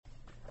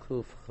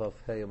Kuf Chaf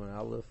Heyam and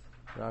Aleph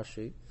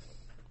Rashi.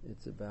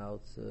 It's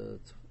about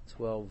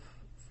 12,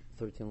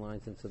 13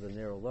 lines into the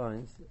narrow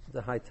lines.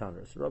 The high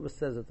tanner. So Rabbi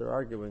says that they're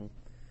arguing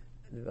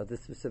about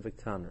this specific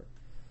tanner.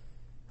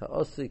 The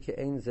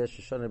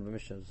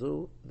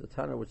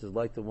tanner which is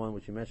like the one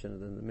which you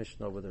mentioned in the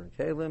Mishnah over there in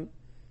Kalim,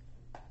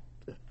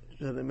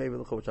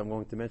 which I'm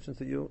going to mention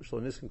to you. It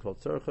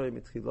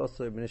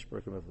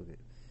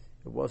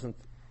wasn't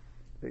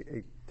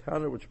a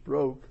tanner which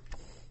broke,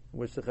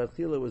 which the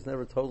Chatchila was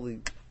never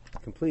totally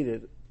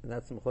completed, and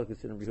that's the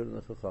Mechlokas in Rehuda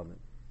and Chachamim.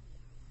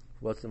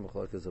 What's the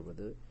Mechlokas over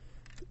there?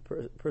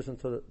 The person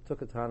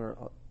took a tanner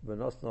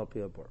v'nosna al pi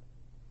habor.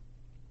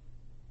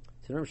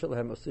 Their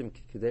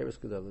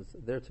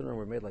tanurim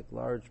were made like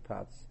large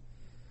pots,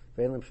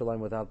 ve'elim shalayim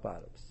without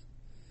bottoms.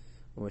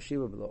 When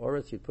Mashiva below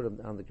oretz, you'd put them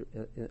on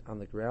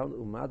the ground.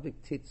 Umadvik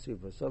titzu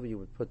v'sov, you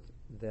would put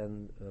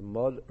then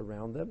mud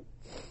around them.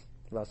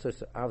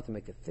 To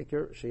make it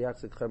thicker,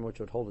 sheyachzik chema, which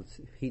would hold its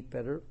heat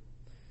better.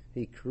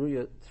 He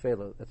kruya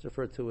tfela. That's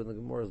referred to in the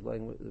Gemara's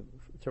language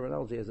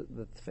terminology as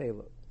the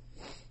tfela.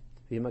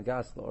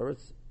 V'yimagas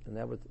la'oretz, and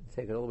that would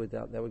take it all the way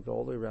down. That would go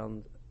all the way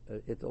around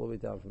it, all the way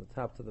down from the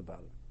top to the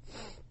bottom.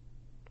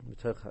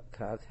 It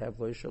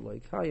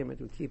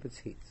would keep its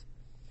heat.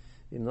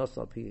 We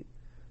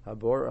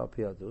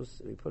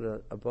put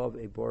it above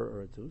a bor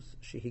or a dus.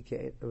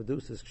 A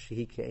dus is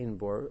shehikein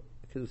bor.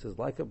 A dus is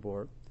like a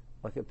bor,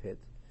 like a pit.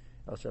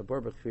 A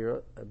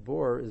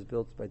bor is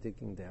built by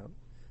digging down.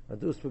 A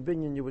dus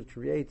b'binyan, you would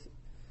create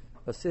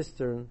a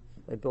cistern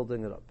by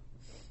building it up.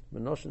 You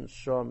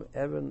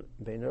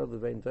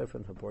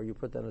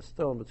put down a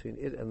stone between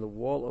it and the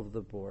wall of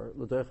the bor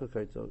to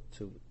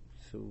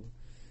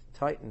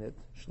tighten it,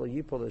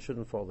 that it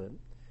shouldn't fall in.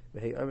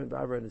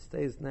 And it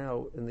stays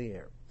now in the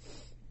air.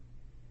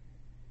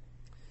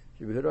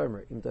 If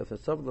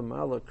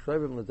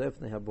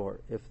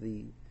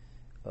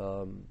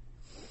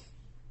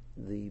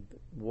the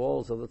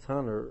walls of the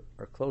tanner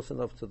are close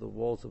enough to the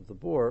walls of the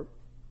bor,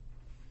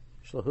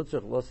 you only have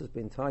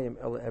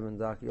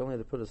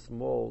to put a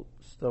small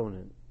stone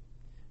in.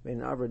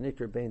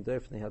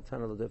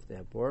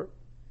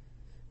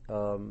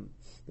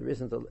 There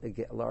isn't a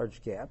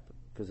large gap,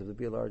 because if there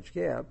be a large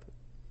gap,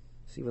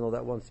 so even though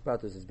that one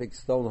spot there's this big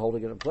stone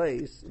holding it in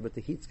place, but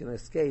the heat's going to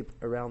escape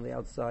around the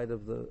outside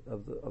of the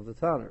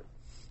tanner,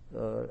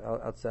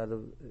 outside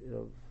of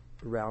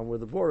around where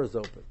the bor is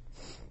open.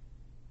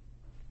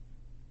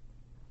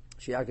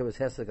 Shiakav is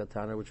hesek a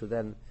tanner, which would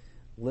then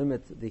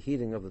limit the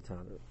heating of the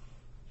tanner.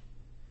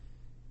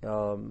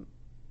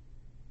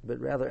 But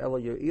rather,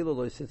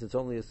 since it's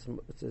only it's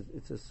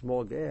a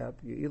small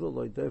gap,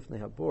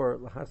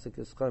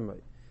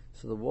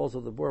 so the walls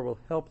of the bor will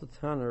help the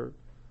tanner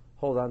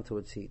hold on to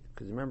its heat.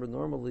 Because remember,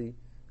 normally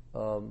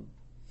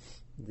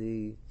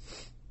the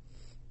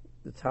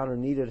tanner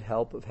needed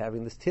help of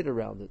having this tit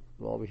around it.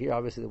 Well, over here,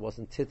 obviously, there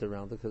wasn't tit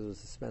around it because it was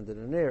suspended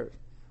in air.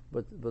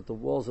 But the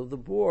walls of the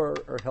bor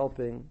are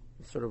helping,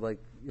 sort of like,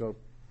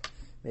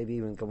 maybe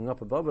even going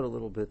up above it a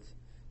little bit,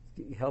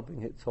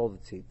 helping it hold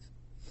its heat.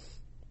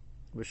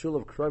 And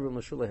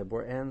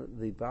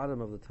the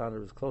bottom of the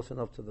tanner is close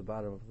enough to the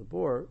bottom of the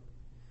bor.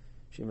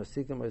 If you would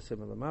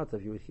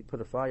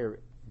put a fire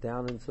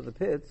down into the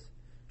pits,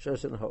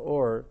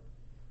 ha'ur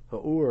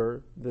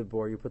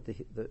bibor, you put the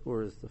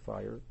ur is the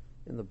fire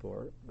in the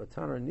bor. But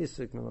tanner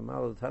nisik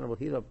milamala, the tanner will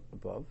heat up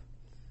above.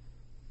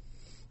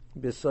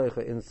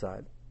 Bisoicha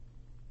inside.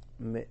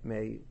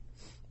 May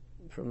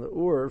from the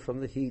ur, from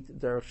the heat,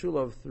 derech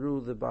shulav,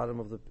 through the bottom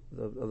of the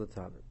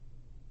tanner.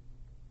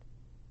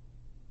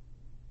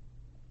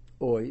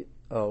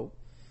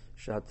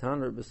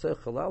 Shataner b'sech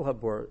halal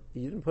habor.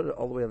 You didn't put it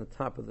all the way on the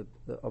top of the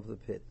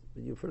pit,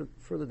 but you put it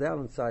further down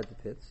inside the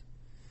pits.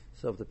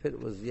 So if the pit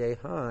was yay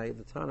high,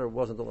 the tanner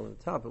wasn't all on the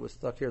top; it was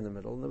stuck here in the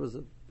middle, and there was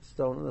a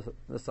stone on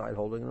the side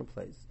holding it in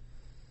place.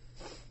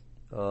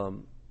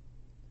 The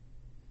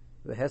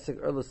hesek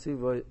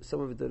erlasiva,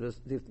 some of it is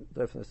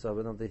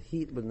definitely and the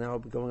heat would now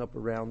be going up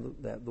around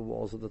the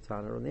walls of the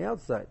tanner on the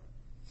outside.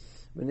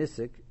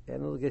 Menisik, and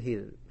it'll get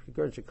heated.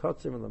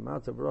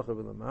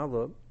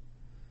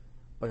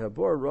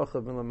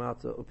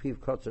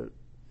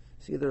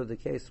 See, either the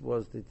case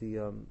was that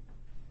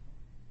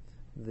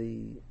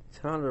the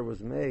tanner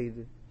was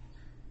made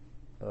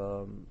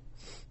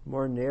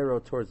more narrow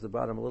towards the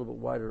bottom, a little bit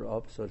wider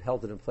up, so it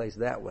held it in place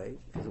that way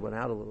because it went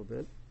out a little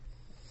bit,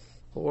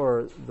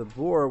 or the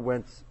bor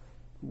went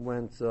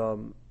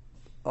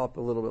up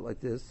a little bit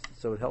like this,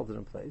 so it held it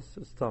in place.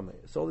 So it's tamei.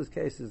 So all these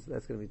cases,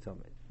 that's going to be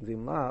tamei.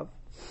 Vimlav.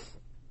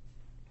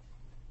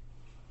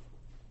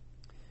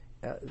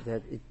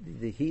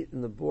 The heat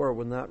in the bor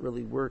would not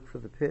really work for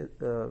the pit,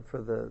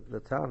 for the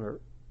tanner.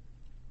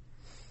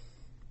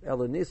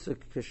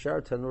 Elanisuk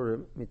kashar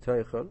tanurim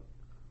mitoichon.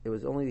 It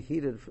was only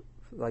heated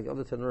like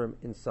other tanurim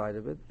inside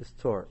of it. Is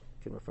tor.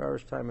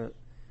 Kimafarish time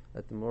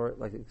at the more,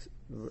 like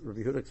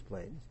Rabbi Yehuda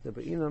explains. The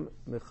beinam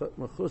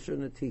mechusar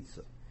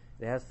netitza.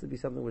 It has to be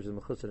something which is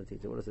mechusar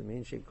netitza. What does it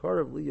mean?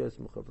 Sheikarav liyos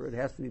mechuber. It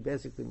has to be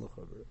basically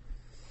mechuber.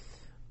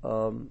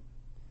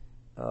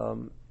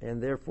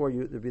 and therefore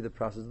there'd be the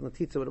process, and the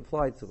titza would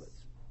apply to it.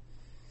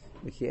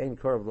 Miki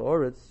karav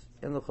la'oretz,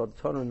 and the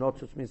tanner not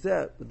just means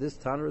that, but this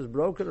tanner is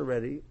broken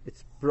already.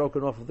 It's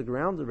broken off of the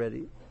ground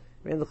already.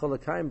 And the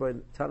cholakayim by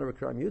tanner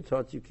rekram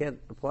yutats, you can't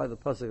apply the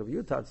pasuk of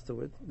yutats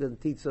to it. Then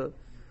titza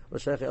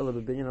l'shayach ela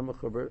b'binyan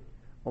ha'mechuber.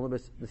 Only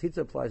the titza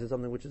applies to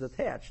something which is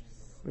attached.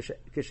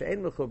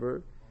 Kishayin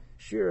mechuber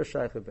shira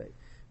shayach b'ay.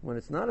 When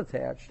it's not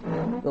attached,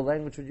 the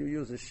language that you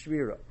use is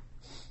shvira.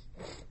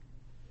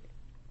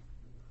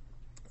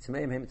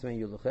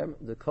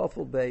 The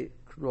kafel bay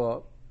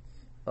kra,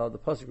 the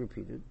pasuk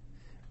repeated.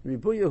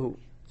 Ribuyahu.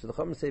 So the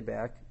Chachamim say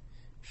back,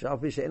 even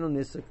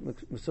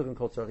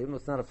though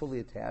it's not a fully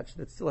attached,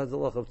 it still has the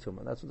loch of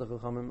tumah. That's what the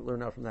Chachamim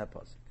learn out from that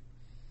pasuk.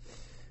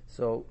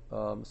 So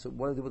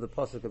what do they do with the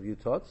pasuk of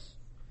yutots?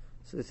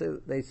 So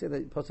they say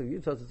that pasuk of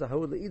yutots is a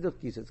ha'ud le'idach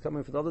kisa. It's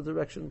coming from the other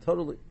direction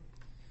totally.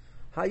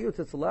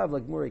 Ha'yutats alav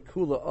like more a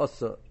kula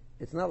asa.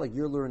 It's not like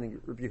you're learning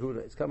Rabbi Yehuda.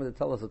 It's coming to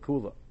tell us a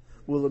kula.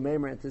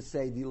 And to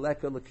say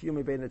dileka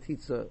l'kiyumi bein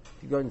atitza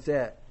going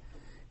zeh.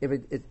 If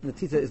the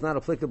titza is not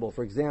applicable,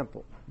 for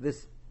example,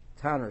 this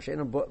tanner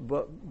she'ena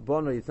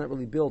bono, it's not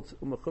really built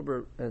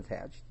umechuber and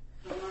attached.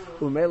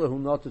 Umela who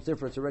not to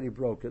differ, it's already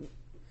broken.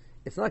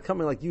 It's not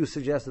coming like you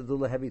suggested the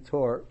heavy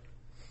tor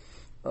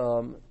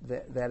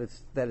that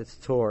it's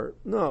tor.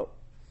 No,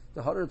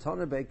 the harder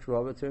tanner baked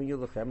rava turning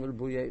yulachem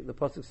l'buye. The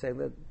pasuk saying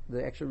that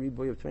the extra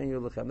ribuy of turning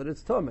yulachem that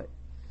it's tome.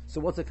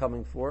 So what's it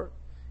coming for?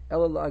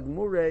 Ela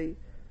lagmurei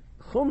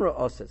chumra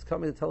asa. It's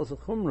coming to tell us a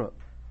chumra.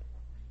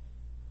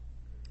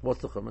 What's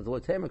the chumrah?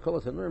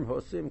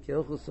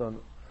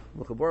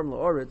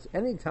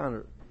 Any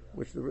tanner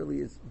which really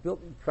is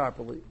built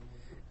properly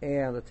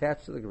and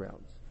attached to the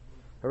ground.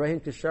 So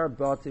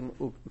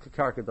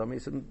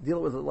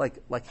deal with it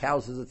like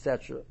houses,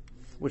 etc.,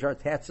 which are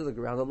attached to the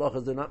ground. The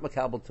lochas, they're not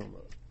makabel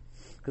tumah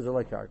because they're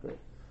like karka.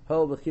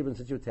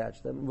 Since you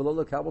attach them,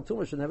 makabel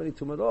tumah shouldn't have any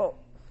tumah at all.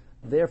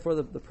 Therefore,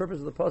 the purpose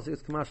of the pasuk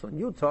is kamashal and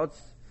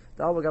yutats.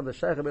 The alvagav the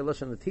shaycha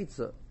be'lashan the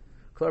titza.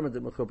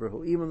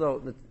 Even though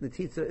the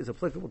titza is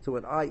applicable to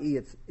it, i.e.,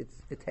 it's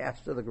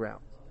attached to the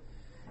ground,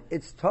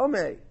 it's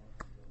tomei,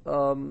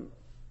 and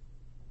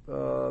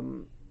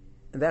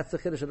that's the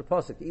chiddush of the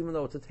pasuk. Even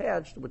though it's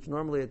attached, which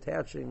normally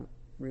attaching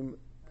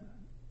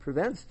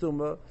prevents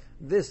tumah,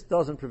 this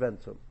doesn't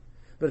prevent tumah.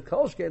 But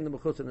kolshkein the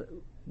mechusar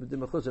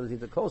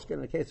titza, kolshkein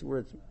in the case where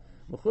it's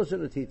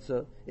mechusar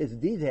titza, it's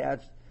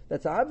detached.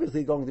 That's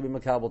obviously going to be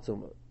makabel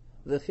tumah.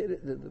 The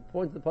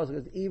point of the pasuk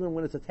is even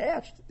when it's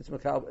attached, it's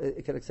makabel,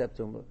 it can accept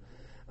tumah.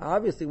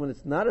 Obviously, when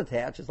it's not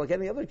attached, it's like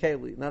any other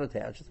keli, not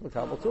attached, it's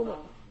makabel tumah.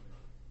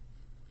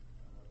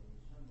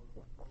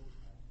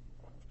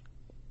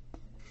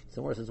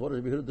 Somewhere it says, what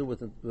does Rabbi Yehuda do with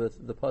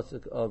the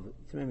pasuk of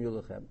Timim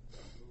Yulachem?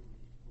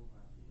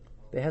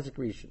 Behesek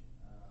Rishon.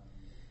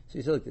 So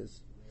he said like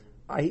this.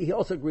 He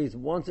also agrees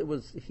once it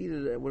was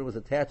heated, when it was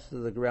attached to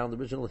the ground, the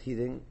original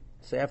heating,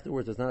 so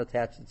afterwards it's not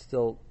attached, it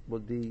still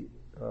would be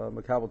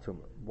makabel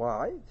tumah.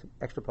 Why?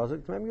 Extra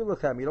pasuk.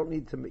 You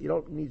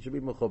don't need to be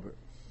mechuber.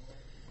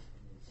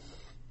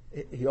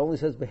 He only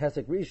says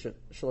behesek rishon.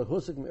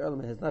 Shalahusik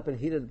me'erlim has not been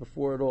heated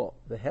before at all.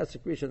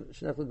 Behesek rishon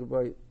sheneflik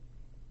by.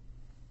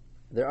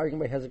 They're arguing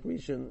by hesek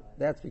rishon.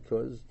 That's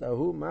because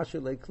dahu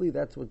mashir lekli.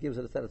 That's what gives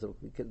it a status of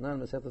kli. Ketnan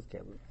mesefes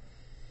kelim.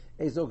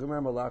 Ezo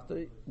gemar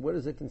malachta. What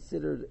is it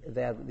considered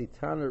that the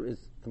tanner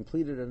is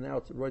completed and now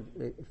it's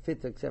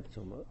fit to accept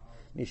tumah?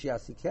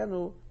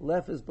 Mishiasikenu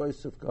lef is by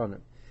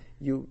sufganim.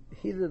 You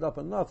heated it up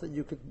enough that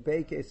you could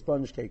bake a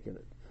sponge cake in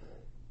it.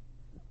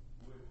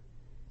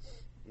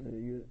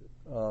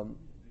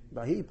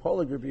 Bahi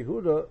Polag Rabbi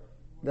Yehuda,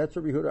 that's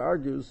what Rabbi Yehuda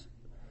argues.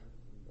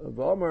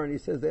 V'Omar, and he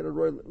says that a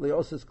roy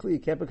leosis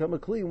kli can't become a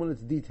kli when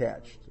it's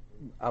detached.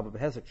 Abba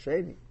Behesek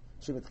Sheni.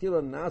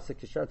 Shemitchila Nasek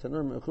Kishar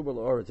Tanur Mechubar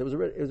La'oretz.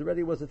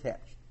 It was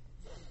attached.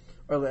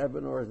 Or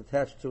le'eben, or is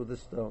attached to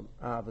this stone.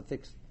 A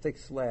thick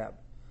slab.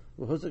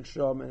 L'husik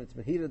Shom, and it's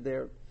been heated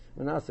there.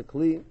 Menasa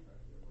kli.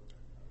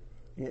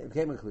 It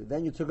became a kli.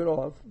 Then you took it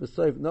off.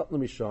 B'soif not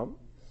l'misham.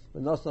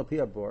 V'nosna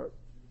piyabor.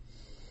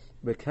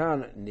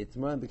 Bekan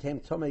nitma, and became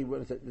tomei.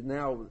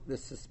 Now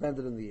this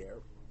suspended in the air.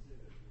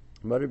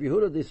 But Rabbi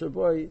Yehuda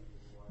diserboy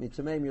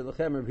mitzamei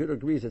yulachem. Rabbi Yehuda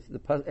agrees that the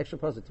extra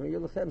pasuk tomei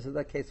yulachem. So in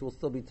that case it will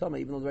still be tomei,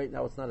 even though right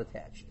now it's not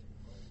attached,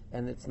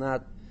 and it's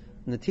not.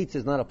 The titza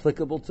is not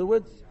applicable to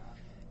it.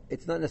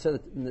 It's not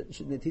necessarily the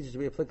titza should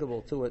be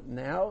applicable to it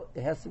now.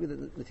 It has to be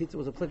that the titza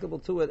was applicable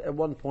to it at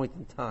one point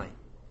in time,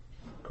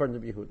 according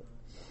to Rabbi Yehuda.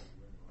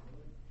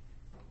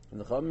 And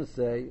the Chachamim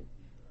say.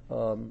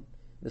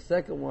 The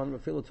second one, the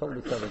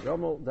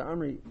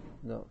Amri,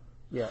 no,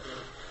 yeah.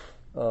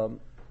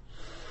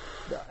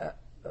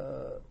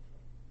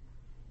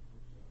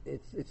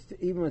 It's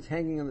even when it's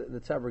hanging in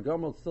the Tzavra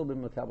Gomel, it's still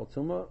been Makabel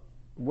Tumah.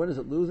 When does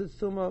it lose its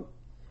Tumah?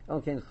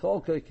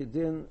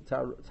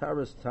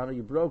 Taras Tana,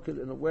 you broke it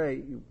in a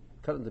way, you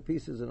cut it into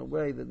pieces in a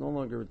way that no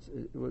longer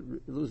it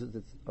loses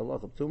its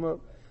halach of Tumah.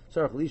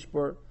 Sarach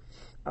Lishbor,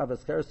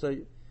 Avas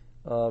Kersay,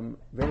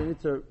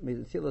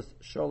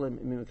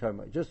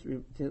 just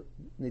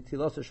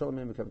nitilas shalom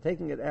mimikama,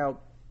 taking it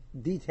out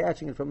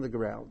detaching it from the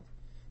ground.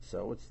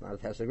 So it's not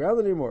attached to the ground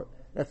anymore.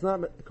 That's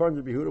not,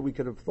 according to Yehuda, we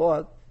could have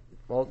thought,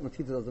 well,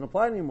 Matita doesn't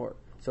apply anymore.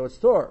 So it's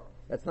Tor.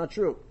 That's not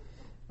true.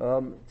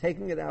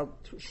 Taking it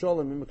out,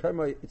 Sholem,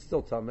 it's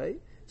still Tameh.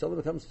 It only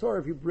becomes Tor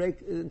if you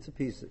break it into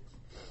pieces.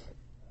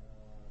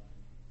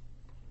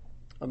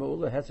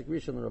 Ama'ula Hesek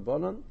Rishon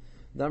Rabbanan,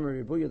 Damar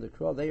Ribuya, the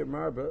Kral, they are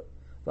Marba,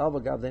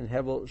 Valvagav, then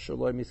Hevel,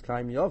 Shaloi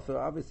Miskaim Yofa.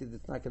 Obviously,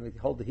 it's not going to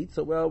hold the heat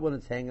so well when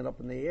it's hanging up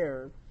in the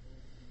air.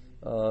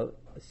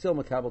 Still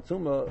Makabal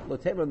Tuma,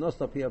 Lotema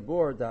Nosna Pia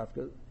Bor,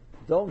 Dafka.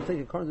 Don't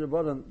think according to the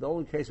Rabbanan, the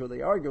only case where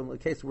they argue, in the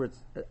case where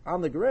it's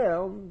on the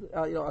ground,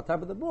 on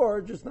top of the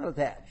board, just not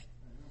attached.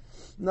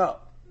 No,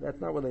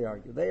 that's not what they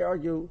argue. They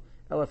argue,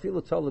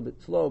 Elafilu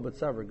Tolabit Tlo, but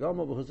Savar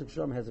Gama, Bahusik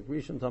Sham has a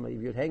Grisham Tama.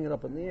 If you hang it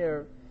up in the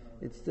air,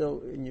 it's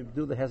still, and you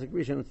do the Hezek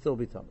Rishon, it'll still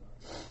be Tama.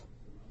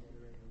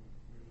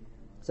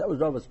 So that was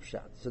Rava's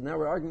Pshat. So now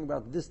we're arguing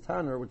about this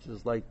Tanner, which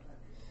is like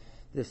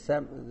this,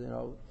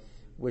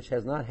 which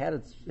has not had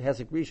its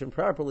Hezek Rishon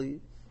properly,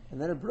 and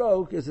then it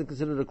broke. Is it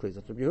considered a Kli?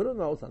 So Yehuda,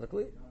 no, it's not a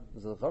Kli.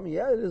 Is it a Chum?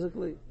 Yeah, it is a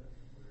Kli.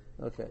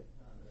 Okay.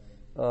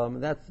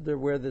 That's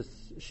where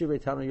this Shivrei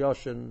Tanner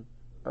Yoshin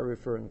are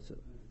referring to.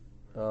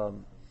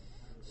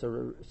 So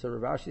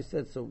Rav Ashi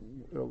said,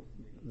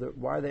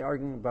 why are they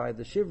arguing by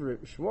the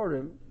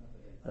Shvorim,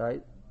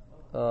 right?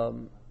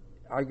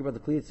 Argue about the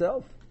Kli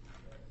itself?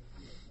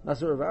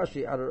 That's what Rav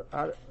Ashi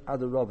ad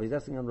the Rav. He's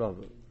asking on Rav.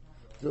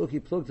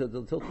 Zuki Plugta,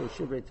 the Tilto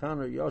Shivrei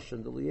Tanner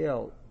Yoshin, the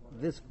Liel,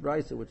 this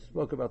Brisa, which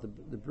spoke about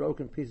the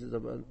broken pieces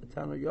of a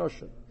Tanner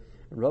Yoshin.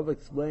 And Rav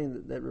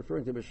explained that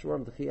referring to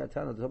Beshvorim Techiyat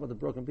Tanner, to talk about the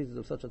broken pieces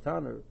of such a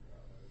Tanner,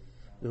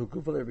 the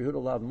Hukufa there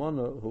Yehuda Lav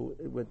Mana,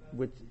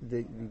 which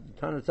the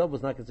Tanner itself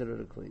was not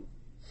considered a Kli.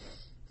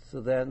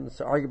 So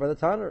argue by the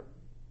Tanner.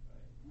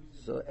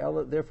 So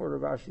therefore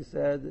Rav Ashi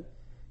said,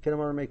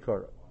 Kenamar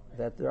Meikora,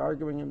 that they're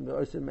arguing in the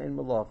Osim Ein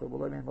Malacha,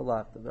 well, Ein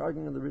Malachta. They're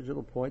arguing in the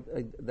original point,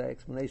 the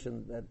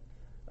explanation that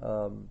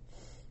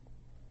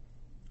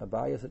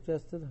Abaya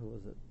suggested. Who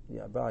was it?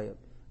 Yeah, Abaya.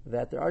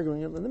 That they're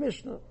arguing in the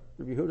Mishnah.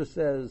 Rabbi Yehuda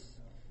says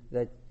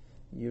that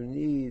you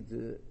need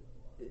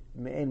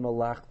Me'en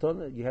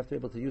Malachton, you have to be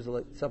able to use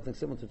something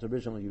similar to its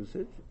original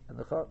usage. And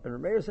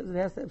Rameir says it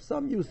has to have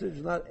some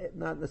usage, not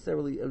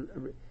necessarily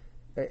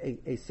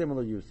a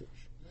similar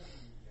usage.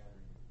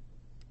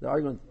 The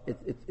argument,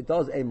 it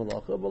does a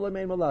malacha, but a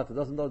malacha. It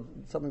doesn't do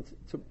something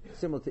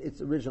similar to its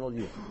original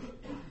usage.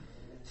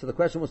 So the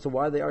question was, so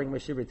why are they arguing by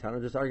Shivrei Tanner?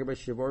 Just argue by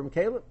Shivorim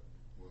Kaleb.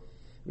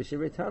 By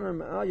Shivrei Tanner,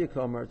 Ma'al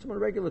Yakamar, it's more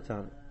regular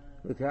Tanner.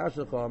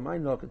 V'ka'ashacha, my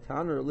knock a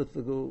Tanner,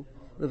 liftagu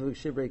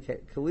Shivrei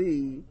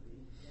Kali.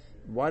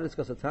 Why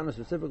discuss a Tanner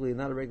specifically and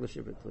not a regular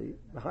Shivrei Kali?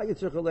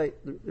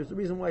 There's a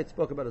reason why it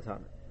spoke about a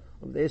Tanner.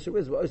 The issue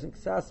is, it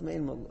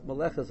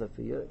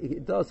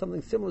does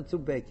something similar to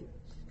baking.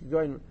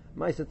 Going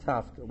Maisa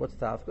Tafka. What's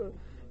Tafka?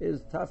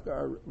 Is Tafka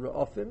are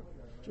Ra'ofim,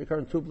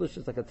 Shekar Tublish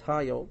is like a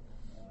tile,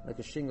 like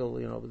a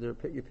shingle,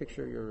 you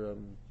picture your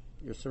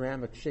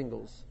ceramic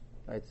shingles,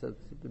 right? So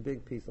it's a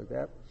big piece like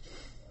that.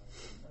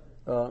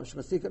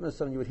 Shmasika and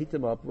son, you would heat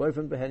them up,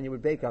 Roifim Behen, you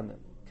would bake on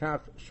them.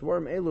 Kach,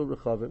 Shwarm Elu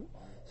Rechavim.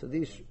 So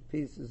these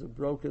pieces of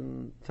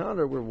broken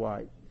tanner were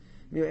wide.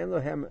 You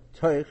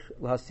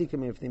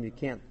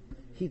can't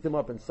heat them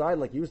up inside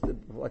like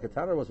a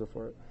tanner was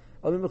before.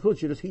 You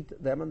just heat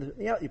them, and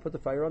you put the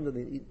fire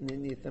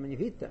underneath them and you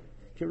heat them.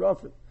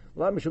 Kirafim.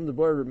 The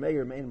boy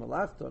Meir Mein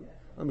Malachton.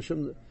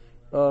 The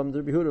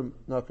Yehuda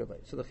Nakavay.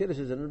 So the Chiddush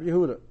is in Rabbi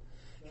Yehuda.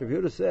 Rabbi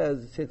Yehuda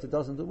says, since it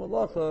doesn't do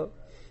malacha,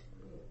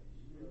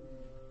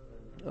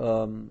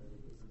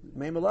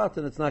 Mein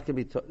Malachton, it's not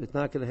going to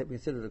be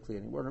considered a Kli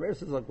anymore. Rabbi Meir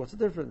says, what's the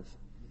difference?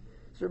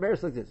 So Rabbi Meir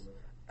says like this.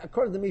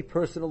 According to me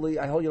personally,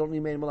 I hold you don't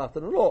need Mein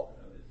Malachton at all.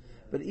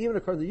 But even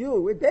according to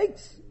you, it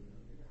bakes.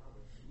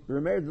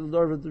 Remeir the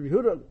Lord of the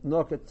Yehuda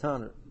Nokat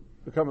Tanner.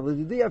 Become a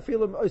Lididi, I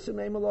feel him Osim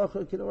Ein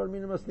Malacha, Kinor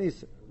Minimas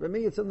Nisa. For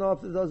me, it's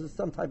enough that it does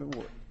some type of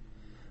work.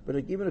 But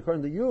even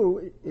according to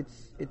you,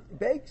 it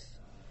bakes.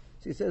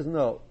 So he says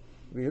no.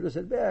 Yehuda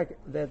said back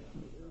that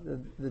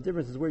the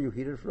difference is where you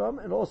heat it from,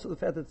 and also the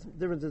fact that the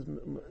difference is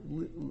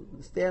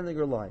standing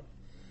or lying.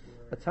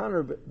 A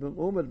tanner,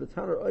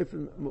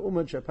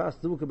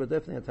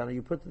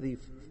 you put the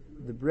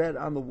bread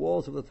on the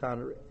walls of the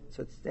tanner,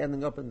 so it's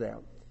standing up and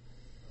down.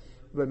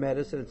 By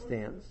medicine, it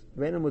stands.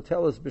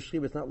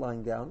 It's not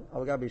lying down.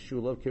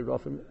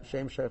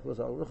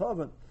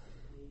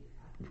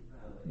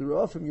 The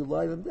rofim, you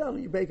lie them down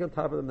and you bake on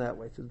top of them that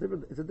way. So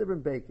it's a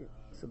different baking.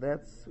 So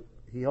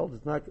he holds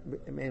it's not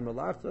Mein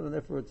Malachton, and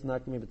therefore it's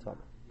not going to be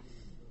B'tamah.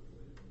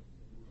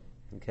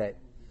 Okay.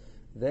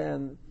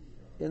 Then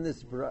in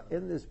this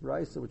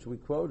brisa which we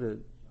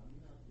quoted,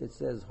 it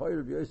says Hoy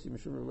Rabbi Yossi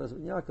Mishum Rabbi Elazar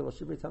ben Yaakov Al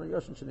Shivrei Tanner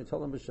Yoshin Sheni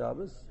Tolam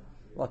B'Shabbos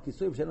Al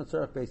Kisui B'Shen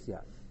Tzarach Beis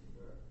Yad.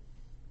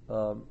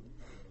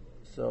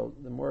 So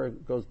the more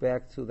it goes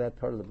back to that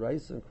part of the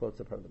brisa and quotes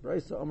that part of the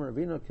brisa. Omer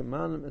Ravina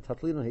Keman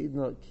Metatlino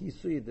Heidno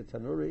Kisui the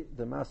Tanuri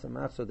the Masa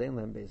Matzo Dein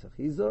Lehem Beis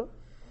Achiza.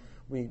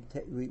 We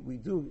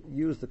do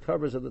use the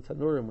covers of the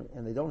tanurim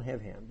and they don't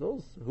have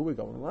handles. Who we're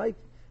going like?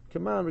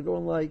 Keman, we're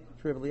going like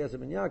Rabbi Elazar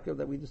ben Yaakov,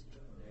 that we just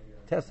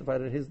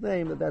testified in his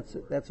name that's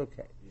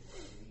okay.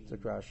 It's a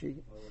Rashi.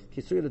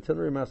 Kisuri the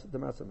Tanuri the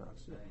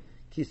Masamas.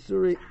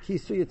 Kisuri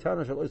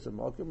Tana shall listen.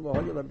 So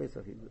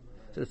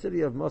the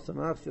city of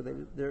Masamas,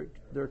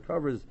 their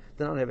covers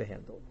do not have a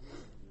handle.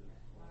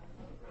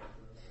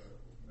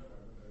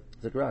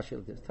 It's a Rashi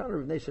like this. Tana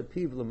of Nesha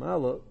Piv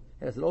Lamala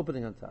has an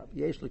opening on top.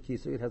 Yesh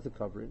Kisuri, it has a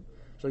covering.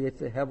 So you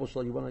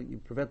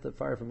prevent the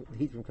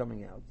heat from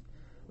coming out.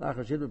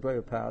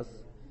 Pass.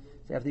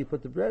 So after you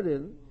put the bread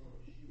in,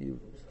 you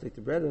stick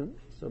the bread in.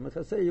 So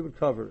Mechaseh, you would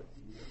cover it.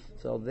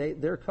 So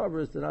their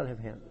covers do not have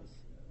handles.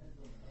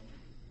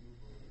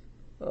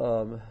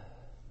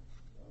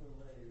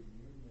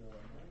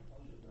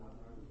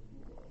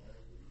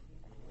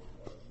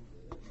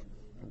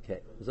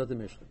 Okay, that's the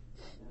Mishnah.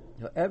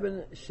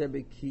 Eben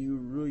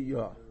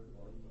shebekiruya.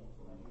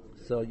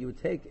 So you would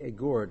take a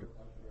gourd,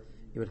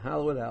 you would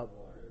hollow it out,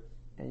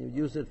 and you would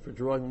use it for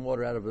drawing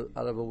water out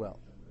of a well.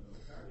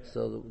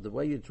 So the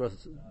way you draw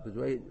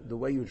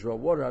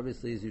water,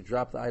 obviously, is you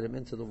drop the item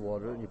into the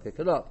water and you pick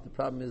it up. The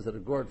problem is that a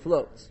gourd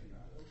floats,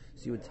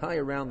 so you would tie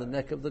around the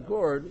neck of the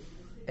gourd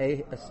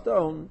a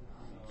stone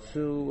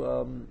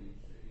to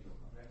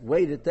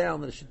weight it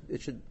down. That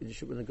it should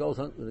when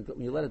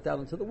you let it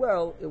down into the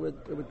well, it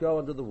would go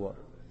under the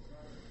water.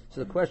 So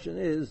the question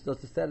is,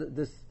 does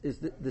this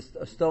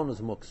stone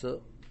is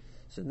muksa?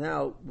 So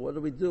now, what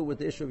do we do with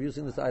the issue of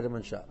using this item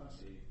on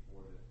Shabbos?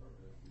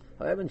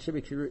 However, if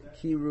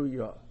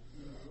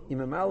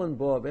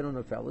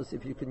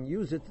you can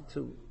use it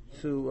to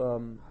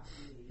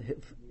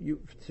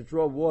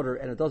draw water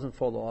and it doesn't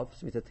fall off,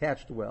 so it's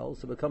attached well,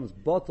 so it becomes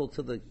bottled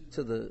to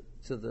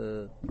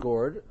the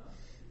gourd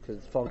because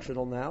it's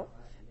functional now,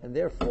 and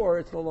therefore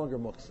it's no longer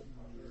muksa.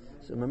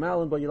 So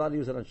mamalin, but you're allowed to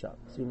use it on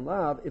Shabbos.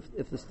 So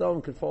if the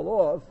stone can fall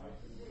off,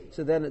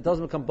 so then it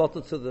doesn't become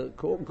bottled to the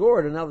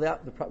gourd, and now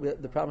the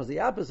problem is the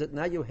opposite.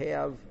 Now you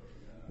have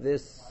the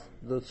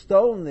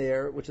stone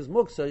there, which is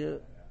muksa,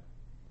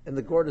 and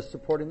the gourd is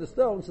supporting the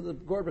stone, so the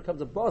gourd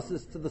becomes a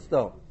basis to the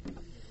stone.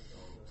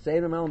 Say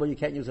in a but you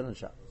can't use it on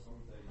Shabbos.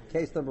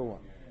 Case number one.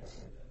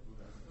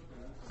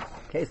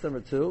 Case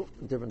number two,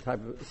 a different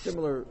type of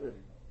similar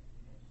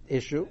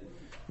issue.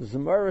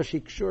 Zemara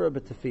shikshura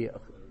b'tefiach.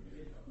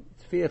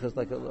 Tefiach is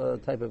like a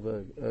type of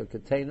a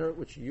container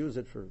which you use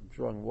it for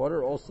drawing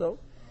water also,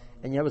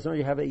 and you have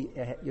a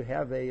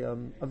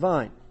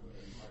vine.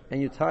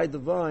 And you tied the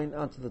vine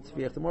onto the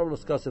tefiach. Tomorrow we'll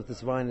discuss if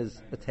this vine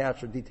is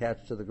attached or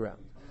detached to the ground.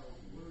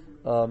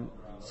 So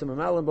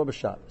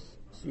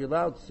you're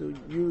allowed to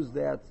use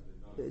that.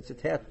 It's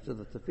attached to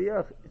the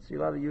tefiach. So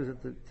you're allowed to use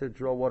it to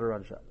draw water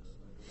on Shabbos.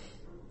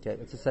 Okay,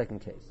 that's the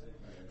second case.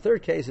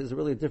 Third case is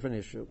really a different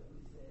issue.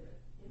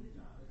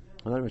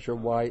 I'm not even sure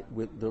why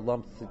they're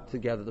lumped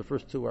together. The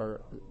first two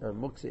are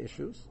muksa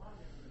issues.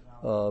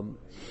 Or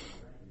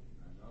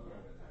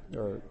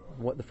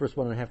what the first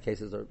 1.5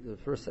 cases are.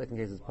 The second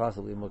case is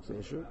possibly a muksa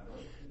issue.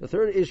 The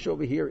third issue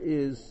over here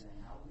is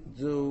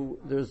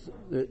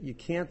you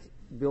can't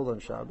build on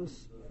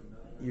Shabbos.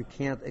 You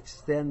can't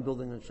extend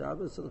building on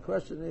Shabbos. So the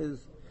question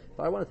is, if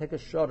I want to take a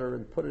shutter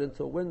and put it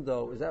into a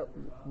window, does that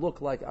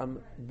look like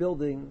I'm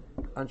building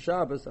on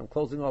Shabbos? I'm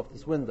closing off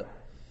this window.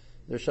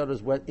 The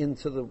shutters would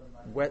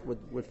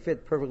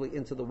fit perfectly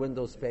into the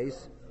window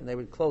space, and they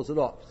would close it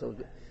off. So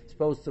as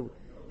opposed to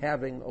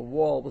having a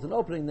wall with an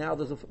opening, now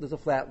there's a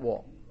flat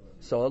wall.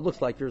 So it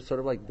looks like you're sort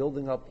of like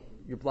building up,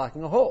 you're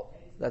blocking a hole.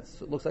 It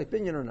looks like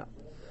binyan or not.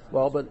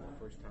 Well, but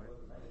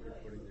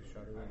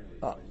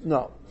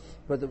no,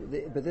 but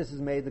this is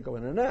made to go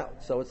in and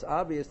out. So it's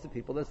obvious to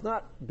people that's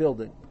not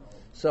building.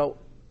 So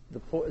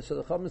the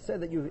Chacham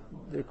said that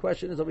the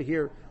question is over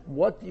here: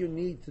 what do you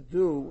need to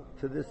do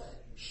to this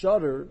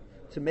shutter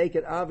to make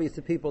it obvious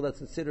to people that's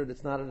considered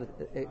it's not an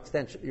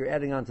extension? You're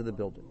adding on to the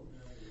building.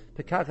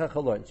 So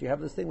you have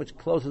this thing which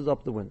closes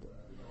up the window.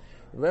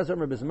 It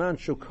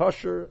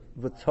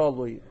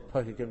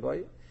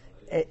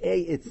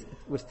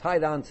was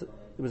tied on.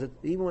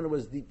 Even when it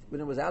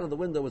was out of the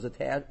window, it was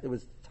attached. It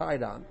was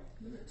tied on.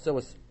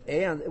 So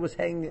it was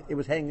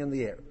hanging in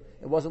the air.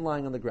 It wasn't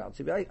lying on the ground.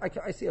 So if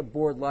I see a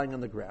board lying on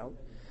the ground,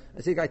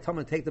 I see a guy come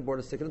and take the board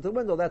and stick it into the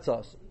window. That's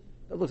awesome.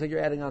 It looks like you're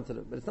adding on to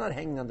it, but it's not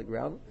hanging on the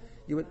ground.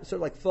 You would sort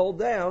of like fold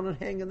down and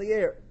hang in the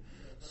air.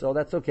 So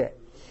that's okay.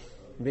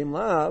 Bim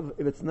lav,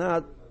 if it's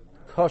not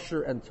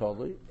kosher and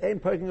totally,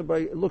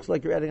 it looks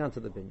like you're adding on to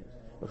the binyan.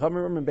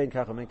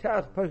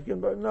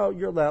 No,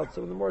 you're allowed.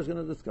 So the Gemara is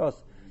going to discuss,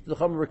 does the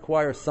Chacham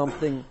require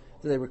something?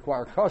 Do they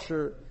require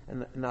kosher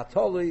and not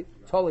totally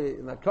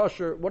and not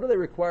kosher? What do they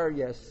require?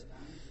 Yes.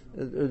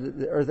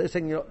 Are they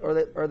saying you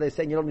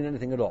don't need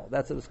anything at all?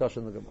 That's a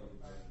discussion in the Gemara.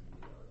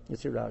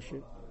 It's your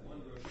Rashi.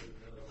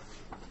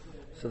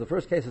 So the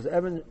first case is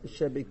Evan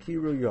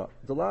Shebekiru Ya.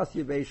 The last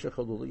Yavei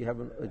Shechalula, you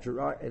have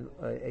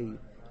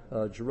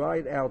a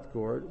dried out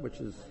gourd, which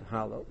is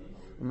hollow.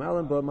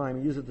 Malam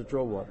B'Mayim, use it to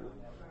draw water.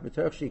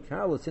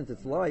 Since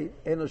it's light,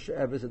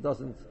 it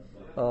doesn't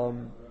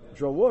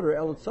draw water.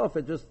 El Tzaf,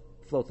 it just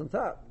floats on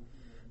top.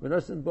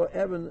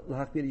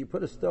 You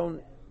put a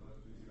stone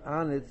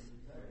on it,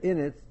 in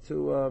it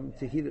to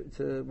heat it,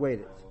 to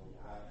weight it.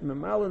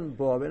 Memalin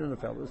Bob and the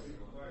fellas.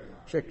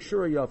 Check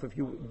sure yof. If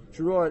you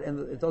draw it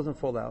and it doesn't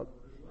fall out,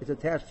 it's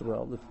attached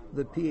well.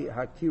 The P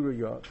Hakiru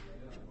yof.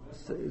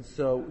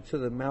 So to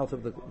the mouth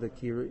of the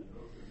kiri.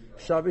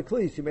 Shavi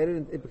Kli, you made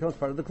it, it becomes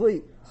part of the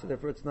Kli. So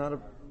therefore it's not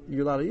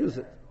you're allowed to use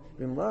it.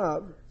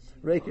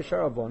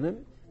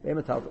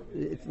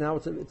 It's now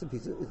it's a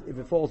piece if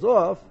it falls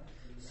off,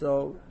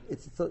 so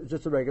it's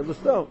just a regular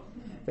stone.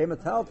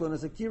 Vemataltlin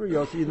is a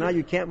kiriyo, so now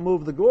you can't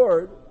move the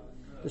gourd.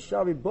 The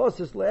shavi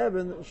bosses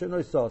le'evin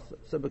shenoi sasa.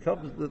 So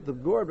becomes the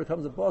gourd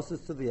becomes a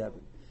bosses to the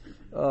evin.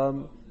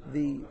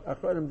 The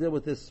Achronim deal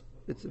with this.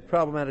 It's a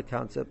problematic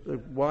concept.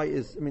 Why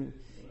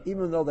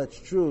even though that's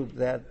true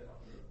that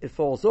it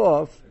falls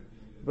off,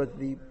 but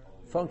the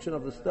function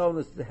of the stone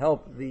is to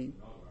help the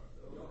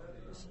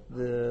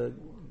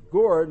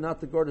gourd, not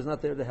the gourd is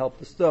not there to help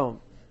the stone.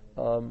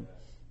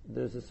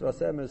 There's a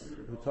Sfas Emes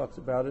who talks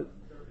about it.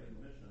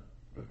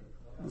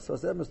 The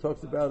Sfas Emes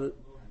talks about it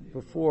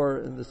before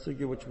in the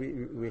sugya which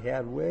we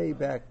had way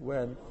back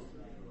when.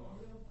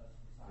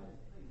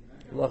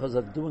 Lachas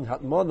of doing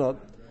hatmana.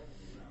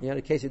 You had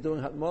a case of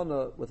doing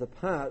hatmana with a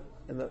pot,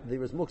 and there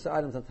was muksa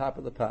items on top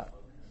of the pot.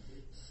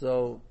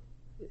 So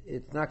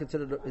it's not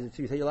considered.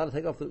 So you're allowed to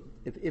take off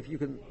if you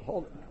can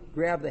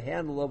grab the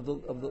handle of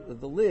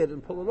the lid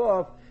and pull it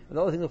off, and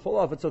the other thing will fall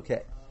off. It's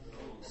okay.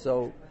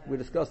 So we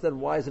discussed then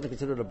why isn't it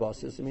considered a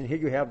basis? Here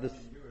you have this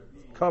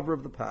cover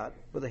of the pot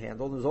with a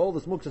handle, and there's all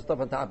this muksa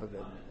stuff on top of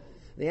it.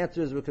 The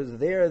answer is because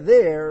they're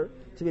there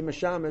to be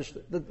mashamish.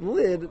 The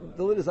lid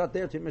is not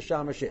there to be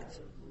mashamish it.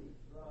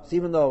 So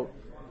even though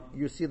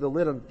you see the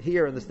lid on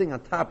here and this thing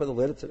on top of the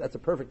lid, that's a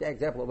perfect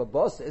example of a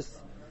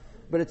basis.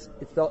 But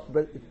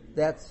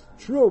that's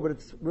true, but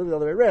it's really the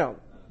other way around.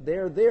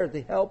 They're there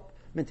to help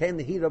maintain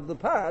the heat of the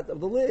pot, of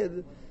the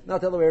lid,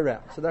 not the other way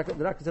around. So they're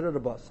not considered a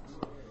basis.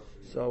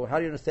 So how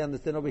do you understand this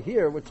then over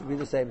here, which would be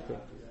the same thing?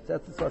 So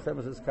that's the Sfas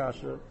Emes'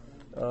 kasha.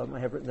 I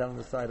have written down on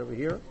the side over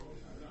here.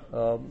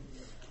 And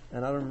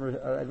I don't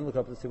remember, I didn't look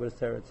up to see what his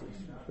teretz is.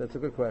 That's a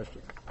good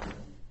question.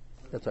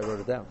 That's why I wrote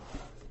it down.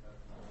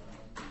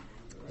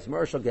 It's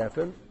Marshal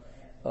Geffen.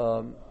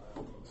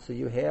 So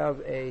you have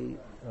a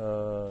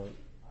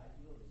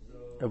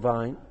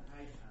vine,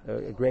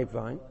 a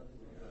grapevine.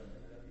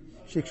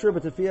 It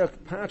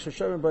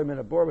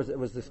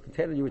was this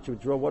container which you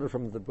would draw water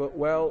from the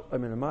well, a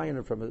mine,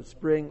 or from a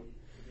spring.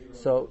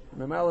 So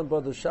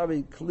so the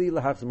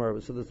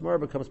zmar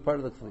becomes part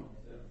of the kli.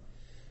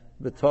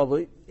 But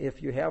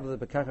if you have the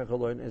bekaka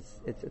kolon,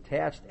 it's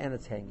attached and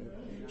it's hanging.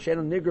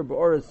 Shenon nigra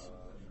ba'oris,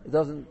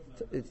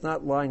 it's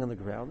not lying on the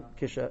ground.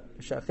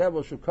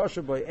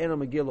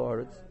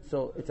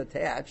 So it's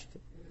attached,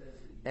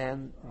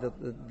 and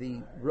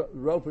the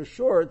rope is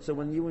short. So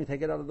when you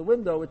take it out of the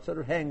window, it sort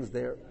of hangs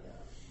there.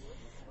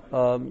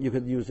 You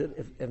could use it.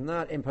 If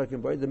not, the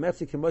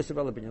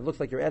it looks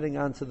like you're adding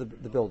on to the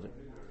building.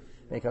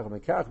 Either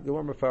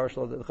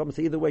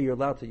way, you're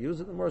allowed to use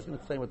it. The Gemara is going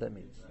to explain what that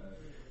means.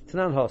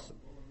 Tanan Hasan.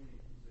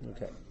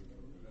 Okay.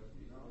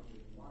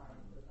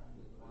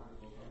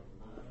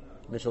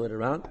 Mishnah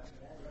later on.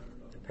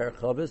 Perek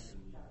Chavis. In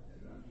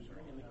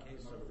the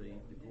case of the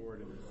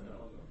gourd and the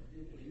stone,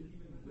 if you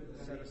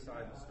set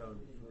aside the stone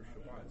before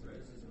Shabbat, so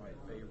this is my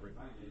favorite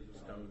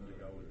stone to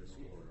go in this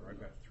gourd, or I've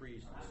got 3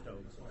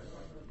 stones that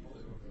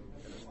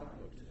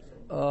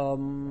I like.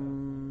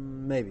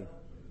 Maybe.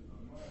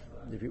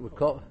 If you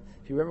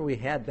remember, we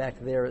had back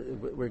there.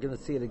 We're going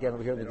to see it again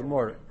over here in the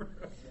Gemara.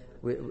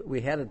 We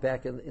had it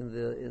back in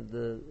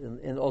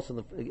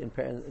also in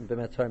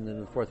Bemet Torah in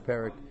the 4th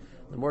parak.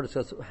 The more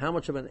discuss how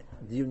much of it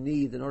do you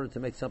need in order to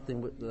make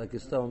something like a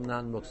stone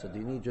non-muksa? Do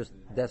you need just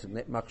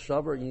designate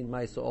machshava, or you need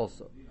ma'isa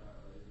also?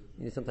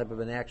 You need some type of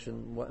an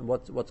action.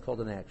 What's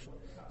called an action?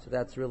 So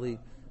that's really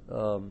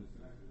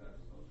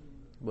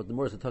what the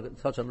more to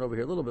touch on it over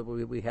here a little bit.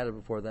 But we had it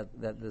before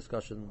that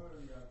discussion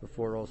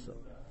before also.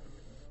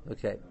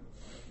 Okay,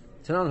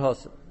 Tanan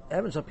Hasan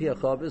Evan Shapia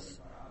Chavis.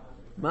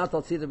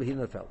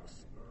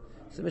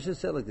 So Mishnah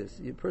said like this: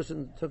 a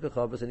person took a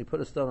chavis and he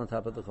put a stone on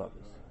top of the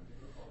chavis.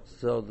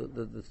 So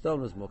the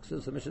stone was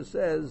muksa. So Mishnah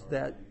says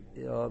that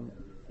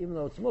even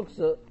though it's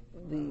muksa,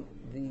 the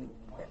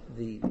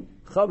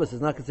chavis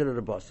is not considered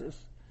a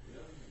basis.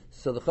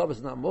 So the chavis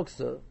is not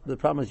muksa. The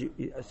problem is,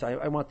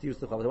 I want to use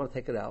the chavis. I want to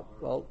take it out.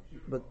 Well,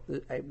 but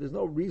there's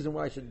no reason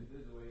why I should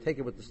take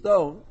it with the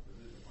stone,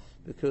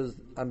 because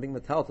I'm being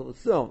metal to the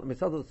stone.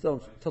 Metal to the stone,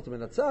 tiltum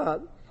in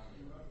atzad.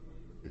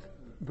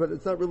 But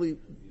it's not really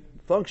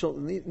functional,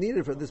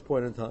 needed for this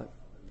point in time.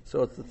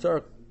 So it's the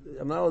tzarek.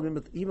 I'm not allowed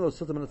to, even though it's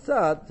tiltum and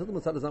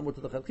tzad is not much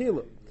to the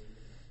chalchila.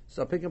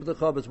 So I'm picking up the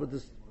chavis with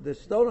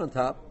this stone on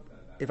top.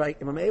 If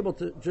I'm able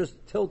to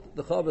just tilt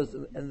the chavis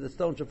and the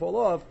stone should fall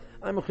off,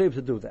 I'm mechuyev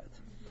to do that.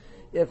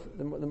 If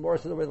the more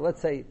says over there,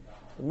 let's say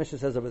the Mishnah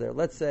says over there,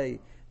 let's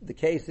say the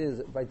case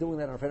is by doing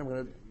that, I'm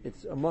afraid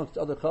it's amongst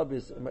other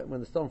chavis.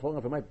 When the stone falling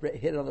off, it might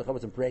hit another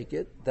chavis and break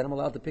it. Then I'm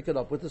allowed to pick it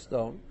up with the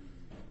stone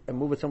and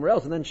move it somewhere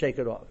else, and then shake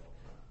it off.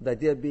 The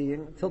idea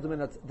being,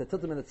 the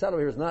tiltum in itself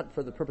here is not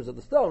for the purpose of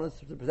the stone; it's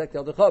to protect the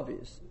other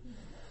chavis.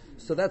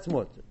 So that's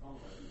mutter.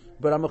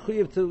 But I'm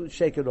mechuyev to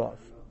shake it off.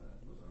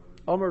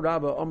 Omer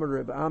Rabba, Omer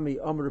Reb Ami,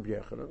 Omer Reb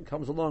Yechanan.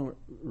 Comes along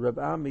Reb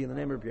Ami in the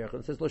name of Reb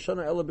Yechanan. Says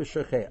Loshana Ela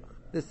b'Shecheach.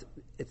 This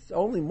it's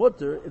only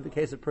mutter in the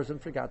case a person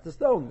forgot the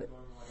stone there.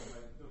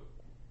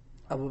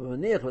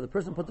 When the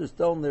person put the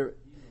stone there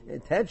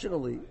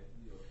intentionally,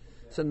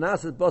 so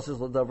Nasat Basas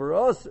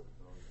Ladavar.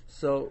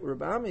 So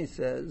Reb Ami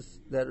says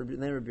that the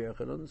name of Reb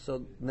Yechanan.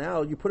 So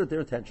now you put it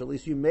there intentionally.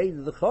 So you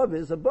made the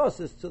chavis a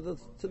basis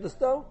to the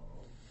stone,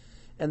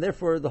 and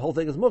therefore the whole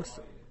thing is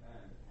muksa.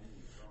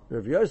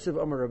 Rav Yosef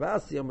Amar Rav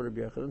Asi Amar Rav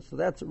Yechanan. So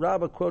that's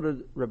Rabbah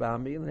quoted Rav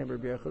Ami in the name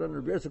of Rav Yechanan.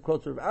 Rav Yosef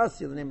quotes Rav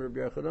Asi in the name of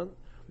Rav Yechanan.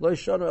 Lo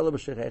yishanu ela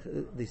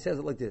b'shechech. He says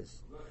it like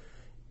this: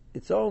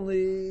 it's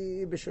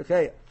only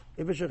b'shechech.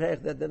 If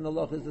b'shechech, that then the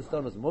loch is the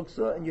stone is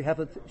muksa, and you have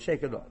to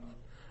shake it off.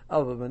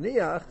 Al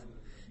v'maniach,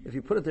 if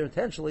you put it there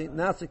intentionally,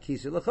 nasa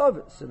kisi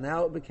lechavis. So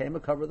now it became a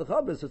cover of the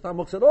chavis. So it's not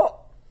muksa at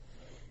all.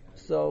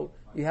 So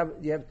you have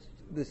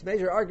this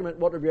major argument.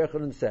 What Rav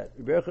Yechanan said.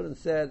 Rav Yechanan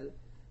said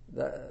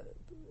that.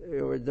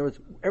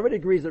 Everybody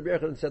agrees that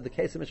Rabbi Yechanan said the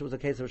case of Mishnah was a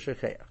case of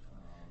shecheach.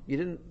 You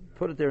didn't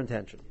put it there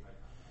intentionally.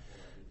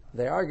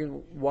 They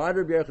argue, why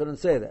did Rabbi Yechanan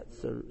say that?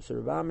 So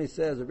Rav Ami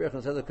says, Rabbi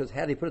Yechanan says it because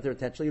had he put it there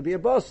intentionally, it would be a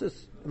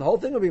basis, and the whole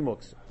thing would be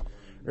muksa.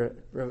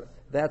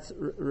 That's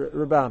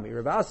Rav Ami.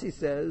 Rav Asi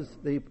says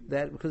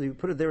that because he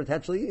put it there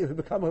intentionally, it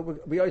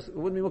wouldn't be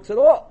muksa at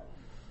all.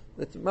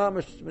 That's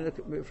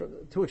mamash from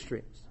two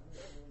extremes.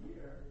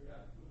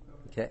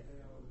 Okay,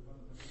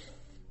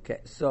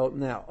 so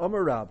now,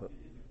 Omer Rabbah.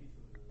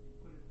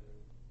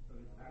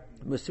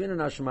 Musvina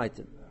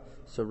Nashmaitin.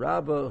 So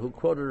Rabbah, who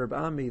quoted Reb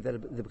Ami that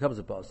it becomes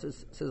a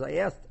basis, says I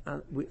asked.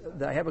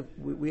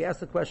 We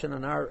asked the question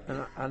on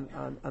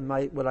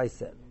my what I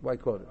said. What I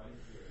quoted.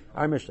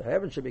 Our Mishnah.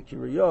 Heaven should be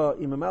kiriyo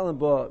imamalim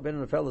bo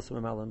ben nefelas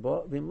imamalim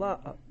bo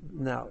vimla.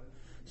 Now,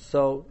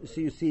 so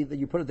you see that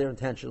you put it there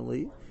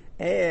intentionally,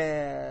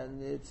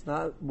 and it's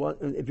not what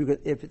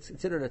if it's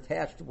considered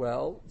attached.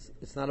 Well,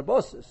 it's not a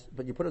basis,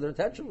 but you put it there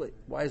intentionally.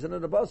 Why isn't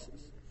it a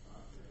basis?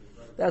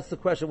 That's the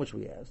question which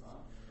we asked.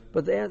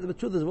 But the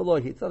truth is,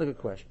 it's not a good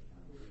question.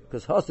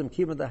 Because Hasim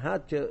Kima the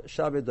Hatja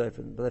Shabbat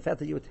Doifen. But the fact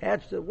that you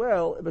attached it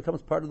well, it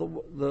becomes part of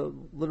the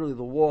literally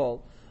the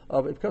wall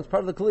of it becomes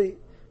part of the Kli.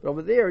 But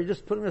over there, you're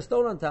just putting a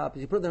stone on top.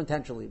 You put it there